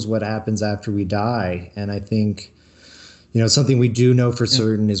knows what happens after we die. And I think, something we do know for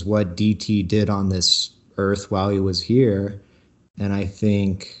certain is what DT did on this earth while he was here. And I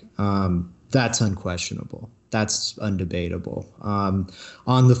think that's unquestionable. That's undebatable.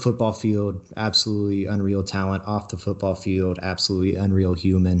 On the football field, absolutely unreal talent. Off the football field, absolutely unreal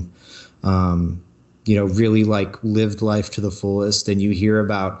human. really like lived life to the fullest, and you hear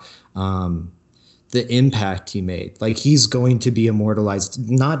about the impact he made. Like, he's going to be immortalized,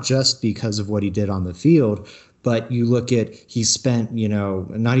 not just because of what he did on the field, but you look at, he spent,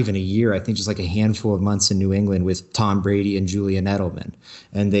 not even a year, I think just like a handful of months in New England with Tom Brady and Julian Edelman,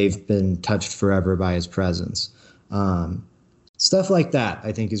 and they've been touched forever by his presence. Stuff like that,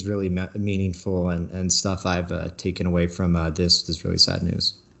 I think, is really meaningful and stuff I've taken away from this really sad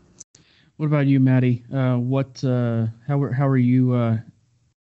news. What about you, Maddie? How are you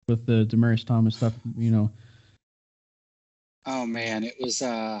with the Demaryius Thomas stuff? Oh man, it was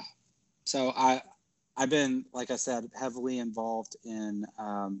so I've been, like I said, heavily involved in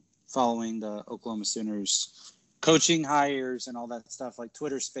following the Oklahoma Sooners coaching hires and all that stuff. Like,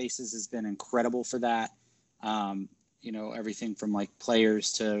 Twitter Spaces has been incredible for that. Everything from like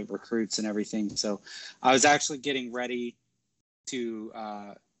players to recruits and everything. So I was actually getting ready to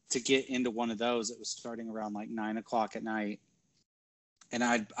get into one of those. It was starting around like 9:00 at night. And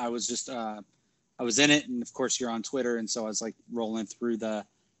I was just, I was in it. And of course you're on Twitter. And so I was like rolling through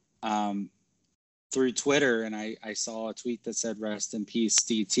through Twitter, and I saw a tweet that said "Rest in peace,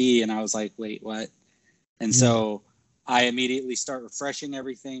 DT," and I was like, "Wait, what?" And so I immediately start refreshing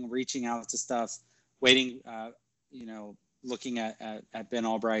everything, reaching out to stuff, waiting, looking at Ben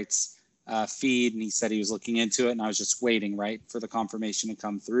Albright's feed, and he said he was looking into it, and I was just waiting, right, for the confirmation to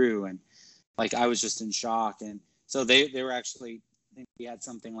come through, and like I was just in shock. And so they were actually, I think we had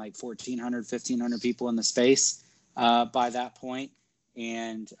something like 1,400, 1,500 people in the space by that point.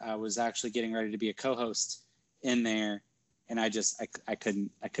 And I was actually getting ready to be a co-host in there, and I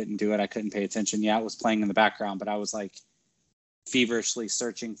couldn't do it. I couldn't pay attention. Yeah, it was playing in the background, but I was like feverishly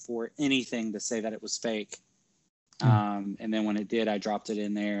searching for anything to say that it was fake. And then when it did, I dropped it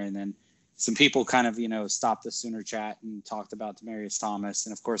in there, and then some people kind of, stopped the Sooner chat and talked about Demaryius Thomas.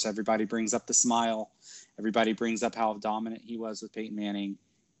 And of course, everybody brings up the smile. Everybody brings up how dominant he was with Peyton Manning.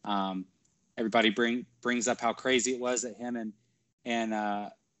 Everybody brings up how crazy it was that him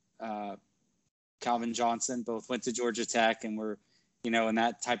and Calvin Johnson both went to Georgia Tech and were, in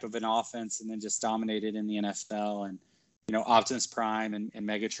that type of an offense, and then just dominated in the NFL, and, Optimus Prime and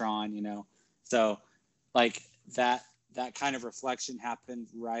Megatron, so like that kind of reflection happened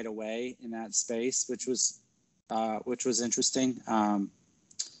right away in that space, which was interesting.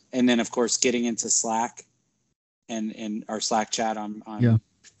 And then of course getting into Slack and our Slack chat on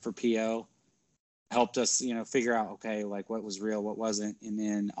for PO helped us, figure out, okay, like what was real, what wasn't. And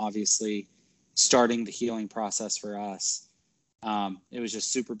then obviously starting the healing process for us. It was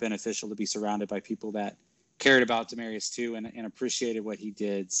just super beneficial to be surrounded by people that cared about Demaryius too, and appreciated what he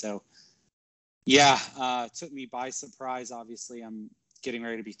did. So it took me by surprise. Obviously I'm getting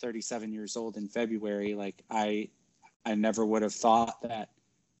ready to be 37 years old in February. Like I never would have thought that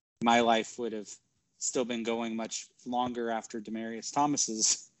my life would have still been going much longer after Demaryius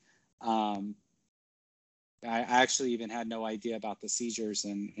Thomas's. I actually even had no idea about the seizures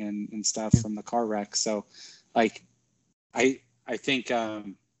and stuff from the car wreck. So like, I think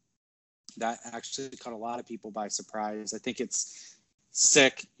that actually caught a lot of people by surprise. I think it's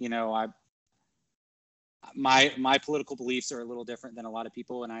sick. My political beliefs are a little different than a lot of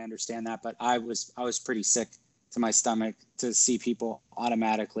people, and I understand that, but I was pretty sick to my stomach to see people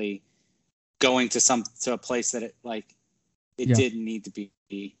automatically going to a place that it didn't need to be,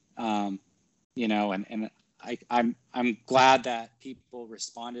 and I'm glad that people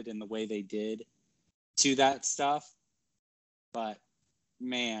responded in the way they did to that stuff. But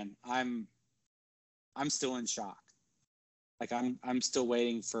man, I'm still in shock. Like I'm still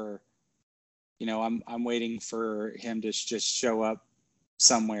waiting for, I'm waiting for him to just show up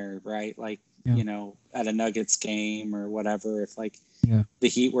somewhere, right? Like, at a Nuggets game or whatever, if the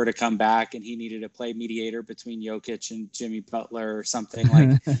Heat were to come back and he needed to play mediator between Jokic and Jimmy Butler or something.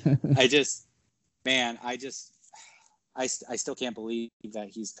 Like, I still can't believe that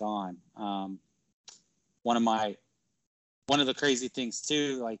he's gone. One of the crazy things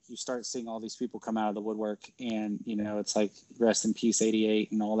too, like you start seeing all these people come out of the woodwork, and it's like rest in peace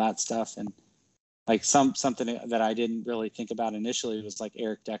 88 and all that stuff. And like something that I didn't really think about initially was like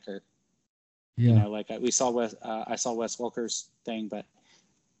Eric Decker. I saw Wes Welker's thing, but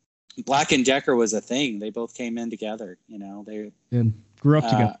Black and Decker was a thing. They both came in together. They grew up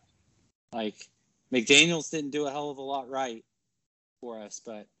together. Like McDaniels didn't do a hell of a lot right for us,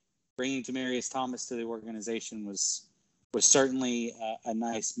 but bringing Demaryius Thomas to the organization was certainly a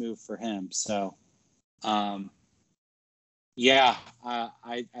nice move for him. So, I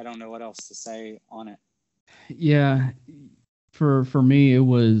don't know what else to say on it. Yeah, for me, it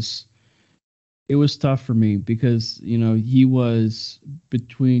was it was tough for me because, he was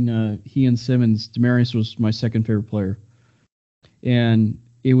between he and Simmons. Demaryius was my second favorite player. And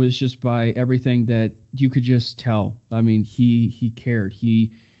it was just by everything that you could just tell. I mean, he cared.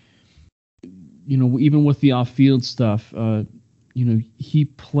 He, even with the off-field stuff, he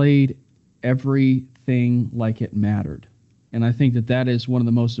played everything like it mattered. And I think that is one of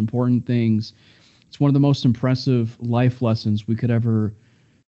the most important things. It's one of the most impressive life lessons we could ever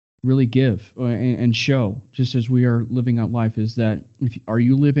really give and show, just as we are living out life, is that are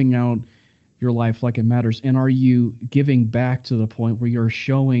you living out your life like it matters, and are you giving back to the point where you're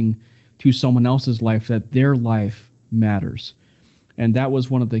showing to someone else's life that their life matters? And that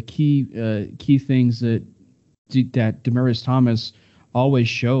was one of the key things that Demaryius Thomas always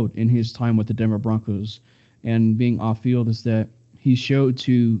showed in his time with the Denver Broncos and being off field, is that he showed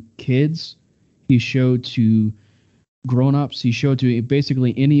to kids, he showed to grown-ups, he showed to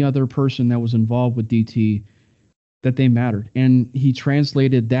basically any other person that was involved with DT that they mattered. And he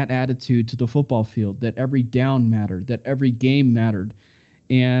translated that attitude to the football field, that every down mattered, that every game mattered.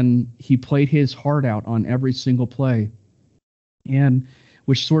 And he played his heart out on every single play. And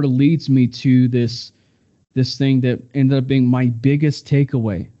which sort of leads me to this thing that ended up being my biggest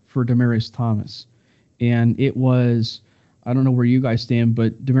takeaway for Demaryius Thomas. And it was, I don't know where you guys stand,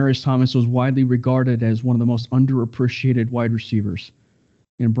 but Demaryius Thomas was widely regarded as one of the most underappreciated wide receivers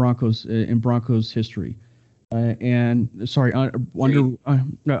in Broncos history.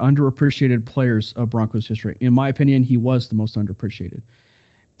 Underappreciated players of Broncos history. In my opinion, he was the most underappreciated.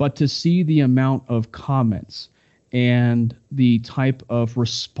 But to see the amount of comments and the type of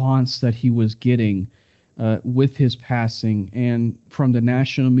response that he was getting with his passing, and from the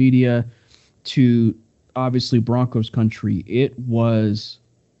national media to obviously Broncos country, it was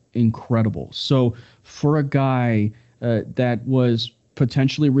incredible. So for a guy that was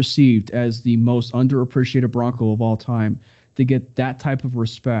potentially received as the most underappreciated Bronco of all time, to get that type of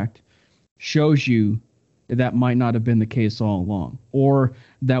respect shows you that might not have been the case all along, or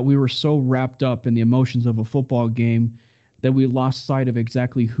that we were so wrapped up in the emotions of a football game that we lost sight of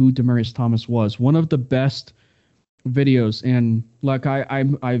exactly who Demaryius Thomas was. One of the best videos, and like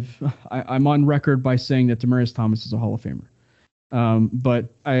I'm on record by saying that Demaryius Thomas is a Hall of Famer. But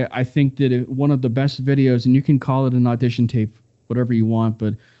I think that one of the best videos, and you can call it an audition tape, whatever you want,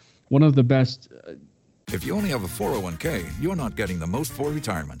 but one of the best. If you only have a 401k, you're not getting the most for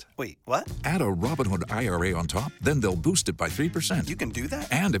retirement. Wait, what? Add a Robinhood IRA on top, then they'll boost it by 3%. You can do that?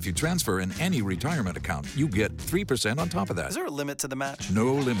 And if you transfer in any retirement account, you get 3% on top of that. Is there a limit to the match?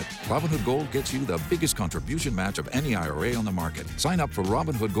 No limit. Robinhood Gold gets you the biggest contribution match of any IRA on the market. Sign up for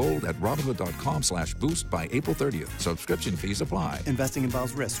Robinhood Gold at Robinhood.com/boost by April 30th. Subscription fees apply. Investing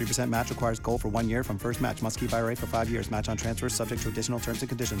involves risk. 3% match requires gold for 1 year from first match. Must keep IRA for 5 years. Match on transfers subject to additional terms and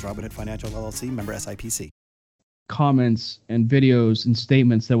conditions. Robinhood Financial LLC, member SIPC. Comments and videos and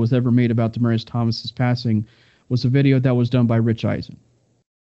statements that was ever made about Demaryius Thomas's passing was a video that was done by Rich Eisen.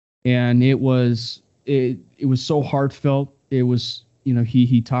 And it was so heartfelt. It was,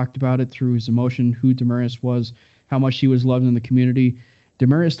 he talked about it through his emotion, who Demaryius was, how much he was loved in the community.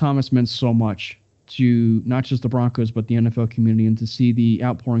 Demaryius Thomas meant so much to not just the Broncos, but the NFL community, and to see the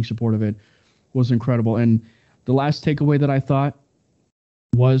outpouring support of it was incredible. And the last takeaway that I thought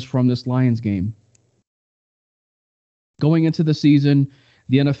was from this Lions game. Going into the season,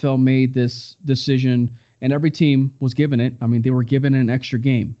 the NFL made this decision, and every team was given it. I mean, they were given an extra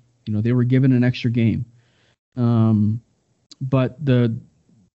game. They were given an extra game. But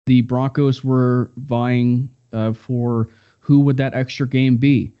the Broncos were vying for who would that extra game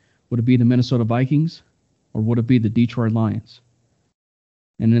be? Would it be the Minnesota Vikings, or would it be the Detroit Lions?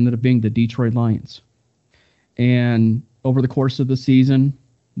 And it ended up being the Detroit Lions. And over the course of the season,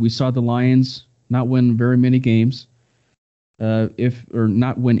 we saw the Lions not win very many games.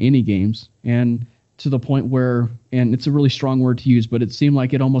 Not win any games, and to the point where, and it's a really strong word to use, but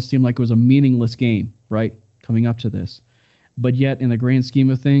it almost seemed like it was a meaningless game, right, coming up to this. But yet, in the grand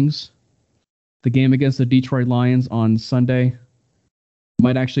scheme of things, the game against the Detroit Lions on Sunday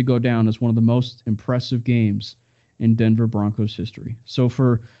might actually go down as one of the most impressive games in Denver Broncos history. So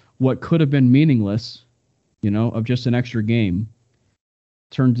for what could have been meaningless, of just an extra game,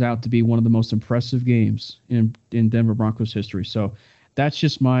 turns out to be one of the most impressive games in Denver Broncos history. So that's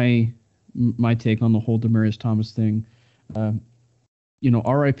just my take on the whole Demaryius Thomas thing.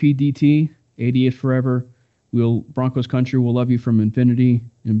 R.I.P. DT, 88 forever. Broncos country will love you from infinity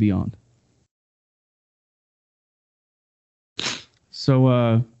and beyond.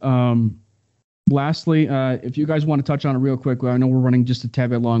 So lastly, if you guys want to touch on it real quick, I know we're running just a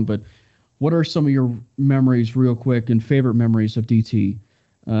tad bit long, but what are some of your memories real quick and favorite memories of DT?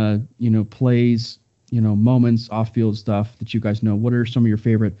 plays, moments, off-field stuff that you guys know. What are some of your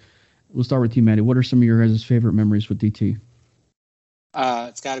favorite? We'll start with you, Maddie. What are some of your guys' favorite memories with DT?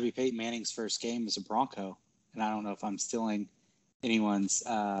 It's got to be Peyton Manning's first game as a Bronco, and I don't know if I'm stealing anyone's.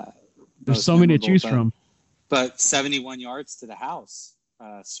 There's so many to choose from. But 71 yards to the house,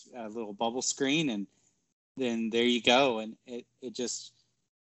 a little bubble screen, and then there you go. And it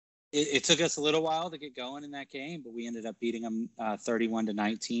took us a little while to get going in that game, but we ended up beating them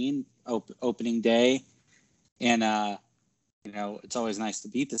 31-19 opening day. And it's always nice to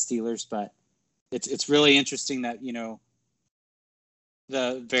beat the Steelers, but it's really interesting that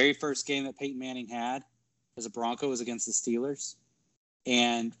the very first game that Peyton Manning had as a Bronco was against the Steelers.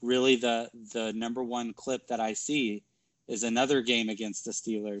 And really the number one clip that I see is another game against the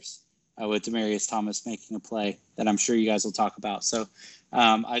Steelers with Demaryius Thomas making a play that I'm sure you guys will talk about. So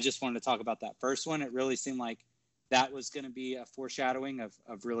I just wanted to talk about that first one. It really seemed like that was going to be a foreshadowing of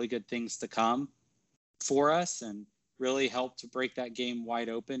really good things to come for us, and really helped to break that game wide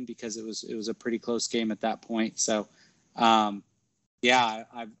open because it was a pretty close game at that point. So I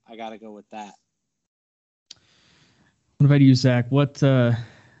got to go with that. What about you, Zach? What are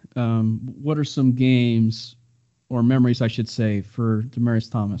some games or memories, I should say, for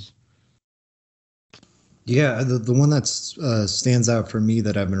Demaryius Thomas? Yeah, the one that stands out for me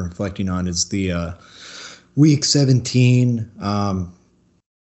that I've been reflecting on is the Week 17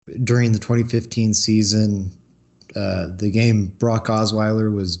 during the 2015 season. The game Brock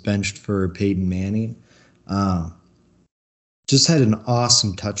Osweiler was benched for Peyton Manning. Just had an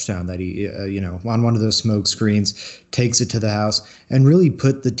awesome touchdown that he, on one of those smoke screens, takes it to the house and really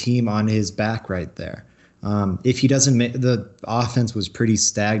put the team on his back right there. If he doesn't make, the offense was pretty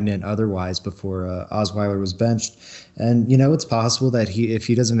stagnant otherwise before Osweiler was benched. And, it's possible that if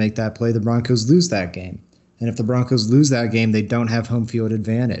he doesn't make that play, the Broncos lose that game. And if the Broncos lose that game, they don't have home field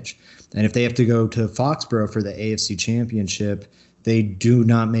advantage. And if they have to go to Foxborough for the AFC Championship, they do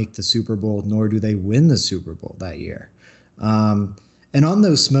not make the Super Bowl, nor do they win the Super Bowl that year. And on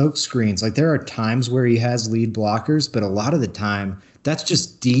those smoke screens, like there are times where he has lead blockers, but a lot of the time that's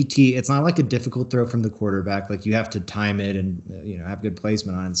just DT. It's not like a difficult throw from the quarterback. Like you have to time it and, have good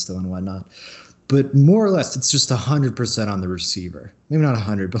placement on it still and whatnot. But more or less, it's just 100% on the receiver. Maybe not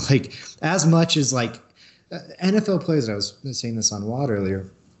 100, but like as much as like NFL players, I was saying this on Watt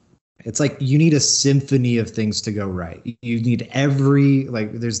earlier, it's like you need a symphony of things to go right. You need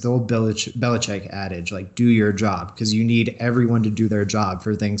there's the old Belichick adage, like do your job, because you need everyone to do their job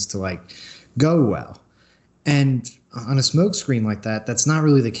for things to like go well. And on a smoke screen like that, that's not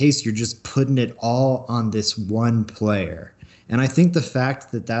really the case. You're just putting it all on this one player. And I think the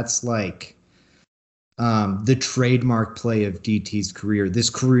fact that that's like the trademark play of DT's career,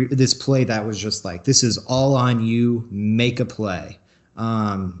 this play that was just like, this is all on you, make a play.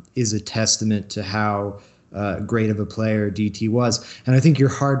 Is a testament to how great of a player DT was. And I think you're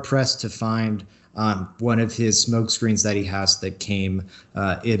hard-pressed to find one of his smoke screens that he has that came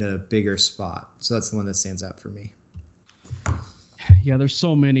in a bigger spot. So that's the one that stands out for me. Yeah, there's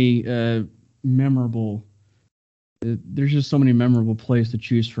so many memorable there's just so many memorable plays to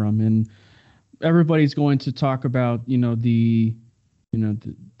choose from. And everybody's going to talk about,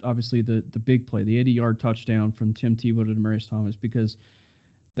 obviously the big play, the 80-yard touchdown from Tim Tebow to Demaryius Thomas, because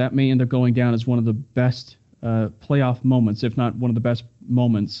that may end up going down as one of the best playoff moments, if not one of the best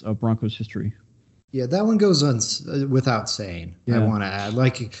moments of Broncos history. Yeah, that one goes on without saying. Yeah. I want to add,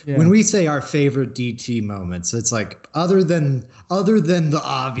 when we say our favorite DT moments, it's like other than the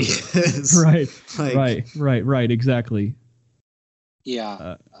obvious. Right, exactly.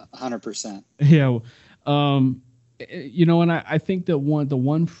 Yeah, 100%. Yeah. And I think that the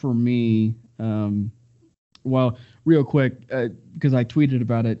one for me, real quick, because I tweeted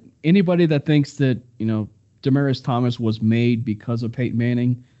about it, anybody that thinks that, Demaryius Thomas was made because of Peyton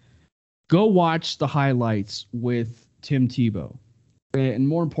Manning, go watch the highlights with Tim Tebow. And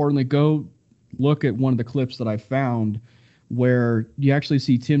more importantly, go look at one of the clips that I found where you actually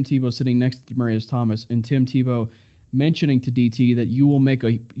see Tim Tebow sitting next to Demaryius Thomas and Tim Tebow mentioning to DT that you will make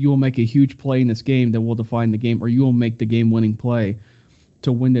a huge play in this game that will define the game, or you will make the game-winning play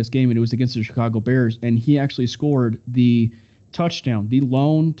to win this game. And it was against the Chicago Bears, and he actually scored the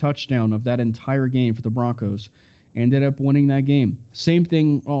lone touchdown of that entire game for the Broncos, ended up winning that game. Same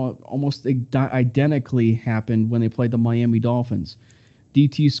thing almost identically happened when they played the Miami Dolphins.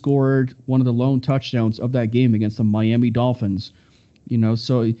 DT scored one of the lone touchdowns of that game against the Miami Dolphins.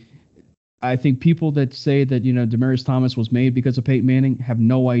 So I think people that say that, Demaryius Thomas was made because of Peyton Manning have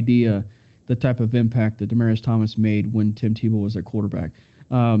no idea the type of impact that Demaryius Thomas made when Tim Tebow was their quarterback.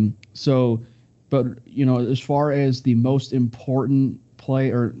 But as far as the most important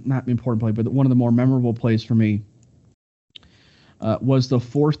play, or not important play, but one of the more memorable plays for me was the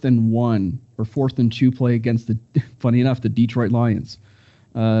 4th and 1 or 4th and 2 play against the, funny enough, the Detroit Lions,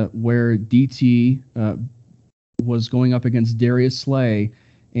 where DT was going up against Darius Slay,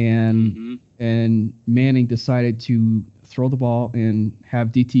 and Manning decided to throw the ball and have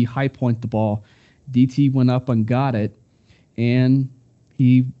DT high point the ball. DT went up and got it, and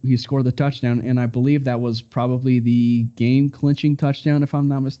he scored the touchdown. And I believe that was probably the game clinching touchdown, if I'm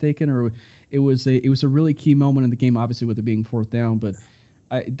not mistaken, or it was a really key moment in the game, obviously with it being 4th down. But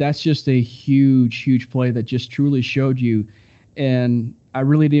that's just a huge play that just truly showed you. And I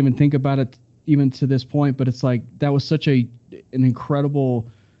really didn't even think about it even to this point, but it's like that was such an incredible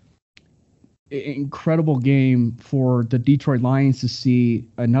game for the Detroit Lions to see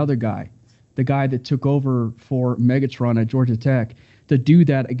another guy, the guy that took over for Megatron at Georgia Tech, to do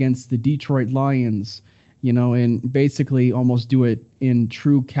that against the Detroit Lions, and basically almost do it in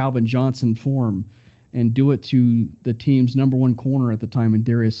true Calvin Johnson form, and do it to the team's number 1 corner at the time in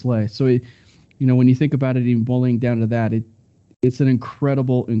Darius Slay. So, when you think about it, even boiling down to that, it's an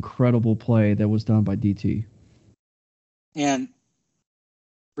incredible play that was done by DT. And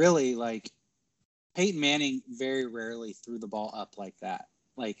really, Peyton Manning very rarely threw the ball up like that.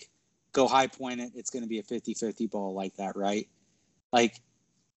 Go high point it, it's going to be a 50-50 ball like that, right?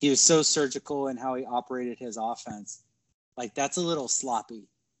 He was so surgical in how he operated his offense. That's a little sloppy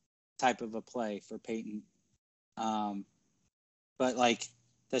type of a play for Peyton. But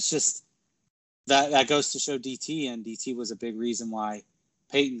that's just, that goes to show DT, and DT was a big reason why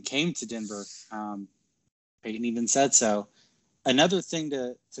Peyton came to Denver. Peyton even said so. Another thing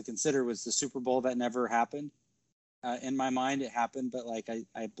to consider was the Super Bowl that never happened. In my mind, it happened, but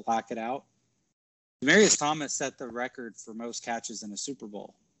I black it out. Demaryius Thomas set the record for most catches in a Super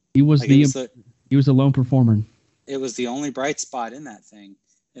Bowl. He was he was a lone performer. It was the only bright spot in that thing.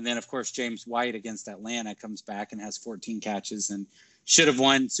 And then, of course, James White against Atlanta comes back and has 14 catches and should have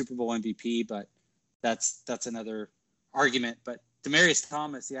won Super Bowl MVP, but that's another argument. But Demaryius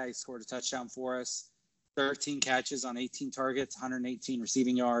Thomas, he scored a touchdown for us. 13 catches on 18 targets, 118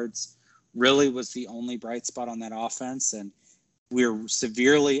 receiving yards. Really was the only bright spot on that offense, and we were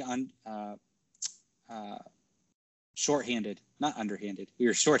severely shorthanded, not underhanded. We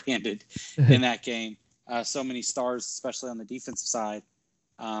were shorthanded in that game. So many stars, especially on the defensive side.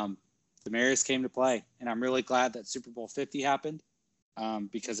 Demaryius came to play, and I'm really glad that Super Bowl 50 happened,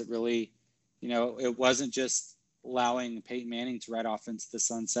 because it really, it wasn't just allowing Peyton Manning to ride off into the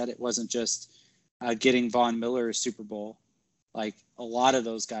sunset. It wasn't just getting Von Miller a Super Bowl. A lot of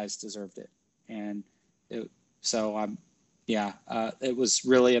those guys deserved it. And it was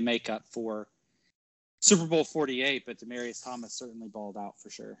really a makeup for Super Bowl 48, but Demaryius Thomas certainly balled out for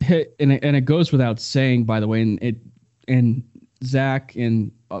sure. And it goes without saying, by the way, and Zach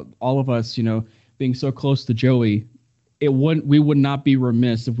and all of us, being so close to Joey, we would not be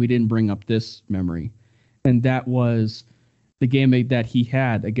remiss if we didn't bring up this memory. And that was the game that he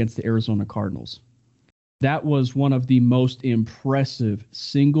had against the Arizona Cardinals. That was one of the most impressive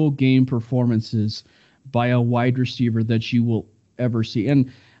single game performances by a wide receiver that you will ever see.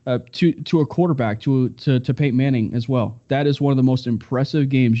 And to a quarterback, to Peyton Manning as well. That is one of the most impressive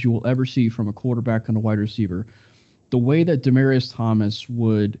games you will ever see from a quarterback and a wide receiver. The way that Demaryius Thomas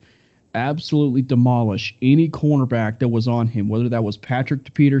would absolutely demolish any cornerback that was on him, whether that was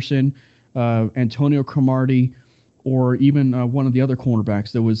Patrick Peterson, Antonio Cromartie, or even one of the other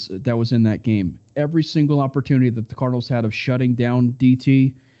cornerbacks that was in that game. Every single opportunity that the Cardinals had of shutting down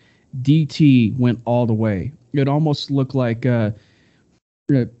DT went all the way. It almost looked like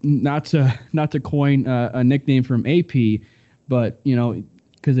not to coin a nickname from AP, but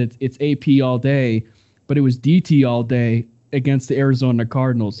because it's AP all day, but it was DT all day against the Arizona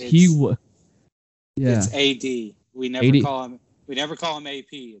Cardinals. It's AD. We never call him AP.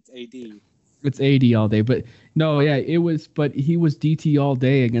 It's AD. It's AD all day, but no, yeah, it was. But he was DT all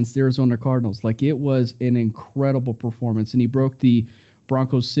day against the Arizona Cardinals. It was an incredible performance, and he broke the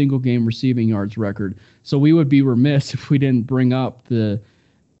Broncos single game receiving yards record. So we would be remiss if we didn't bring up the,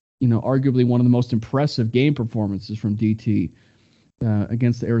 arguably one of the most impressive game performances from DT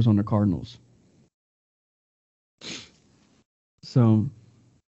against the Arizona Cardinals. So.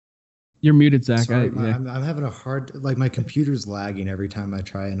 You're muted, Zach. Sorry, I'm having a hard, my computer's lagging every time I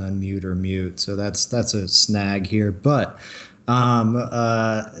try and unmute or mute. So that's a snag here. But that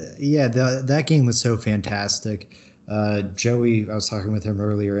game was so fantastic. Joey, I was talking with him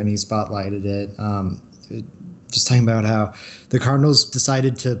earlier and he spotlighted it. just talking about how the Cardinals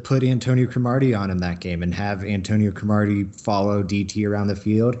decided to put Antonio Cromartie on him that game and have Antonio Cromartie follow DT around the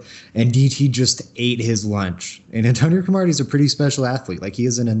field. And DT just ate his lunch. And Antonio Cromartie is a pretty special athlete. Like, he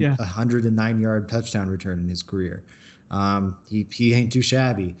is a 109-yard touchdown return in his career. He ain't too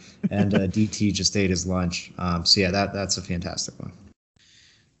shabby. And DT just ate his lunch. So, yeah, that's a fantastic one.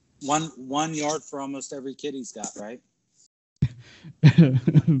 1 yard for almost every kid he's got, right?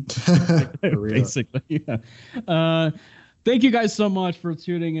 Basically, yeah. Thank you guys so much for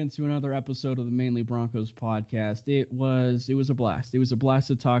tuning into another episode of the Mainly Broncos podcast. It was a blast. It was a blast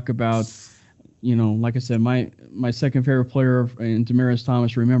to talk about, like I said, my second favorite player in Demaryius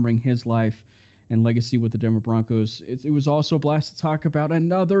Thomas, remembering his life and legacy with the Denver Broncos. It was also a blast to talk about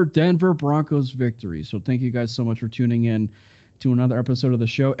another Denver Broncos victory. So thank you guys so much for tuning in to another episode of the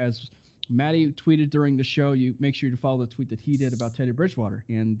show. As Matty tweeted during the show, you make sure to follow the tweet that he did about Teddy Bridgewater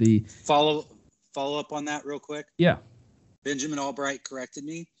and the follow up on that real quick. Yeah. Benjamin Albright corrected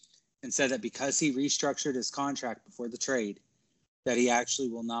me and said that because he restructured his contract before the trade, that he actually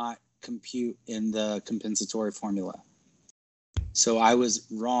will not compute in the compensatory formula. So I was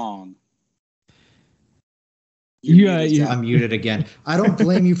wrong. I'm muted again. I don't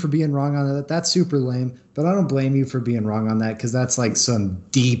blame you for being wrong on that. That's super lame, but I don't blame you for being wrong on that, because that's like some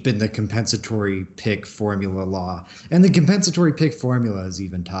deep in the compensatory pick formula law. And the compensatory pick formula is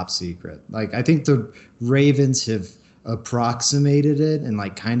even top secret. Like, I think the Ravens have approximated it and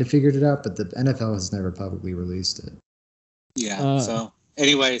like kind of figured it out, but the NFL has never publicly released it. Yeah. So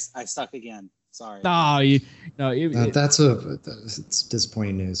anyways, I suck again. Sorry. It's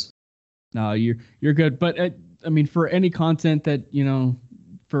disappointing news. No, you're good. But I mean, for any content that,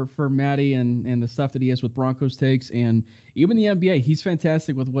 for Matty and the stuff that he has with Broncos takes and even the NBA, he's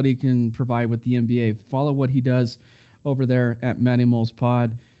fantastic with what he can provide with the NBA. Follow what he does over there at Matty Moles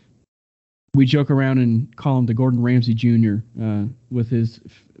Pod. We joke around and call him the Gordon Ramsay Jr. With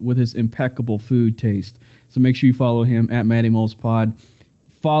his impeccable food taste. So make sure you follow him at Matty Moles Pod.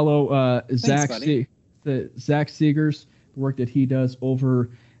 Follow Zach Seegers, the work that he does over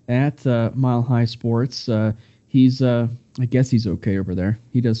at Mile High Sports. He's I guess he's okay over there.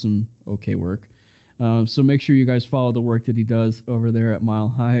 He does some okay work. So make sure you guys follow the work that he does over there at Mile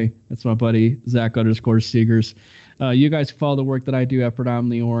High. That's my buddy Zach _Seegers. You guys follow the work that I do at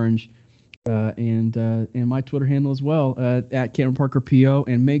Predominantly Orange, and my Twitter handle as well at Cameron Parker PO.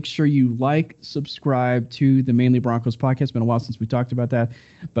 And make sure you subscribe to the Mainly Broncos podcast. It's been a while since we talked about that,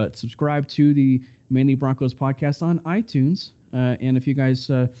 but subscribe to the Mainly Broncos podcast on iTunes. And if you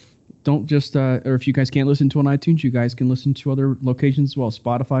guys don't just, or if you guys can't listen to on iTunes, you guys can listen to other locations as well.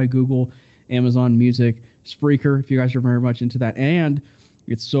 Spotify, Google, Amazon Music, Spreaker, if you guys are very much into that. And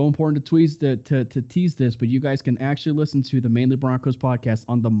it's so important to tease this, but you guys can actually listen to the Mainly Broncos podcast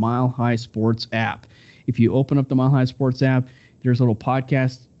on the Mile High Sports app. If you open up the Mile High Sports app, there's a little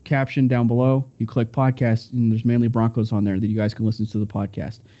podcast caption down below. You click podcast, and there's Mainly Broncos on there that you guys can listen to the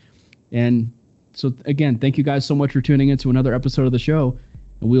podcast. And so, again, thank you guys so much for tuning in to another episode of the show.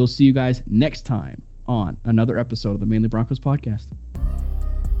 And we'll see you guys next time on another episode of the Mainly Broncos podcast.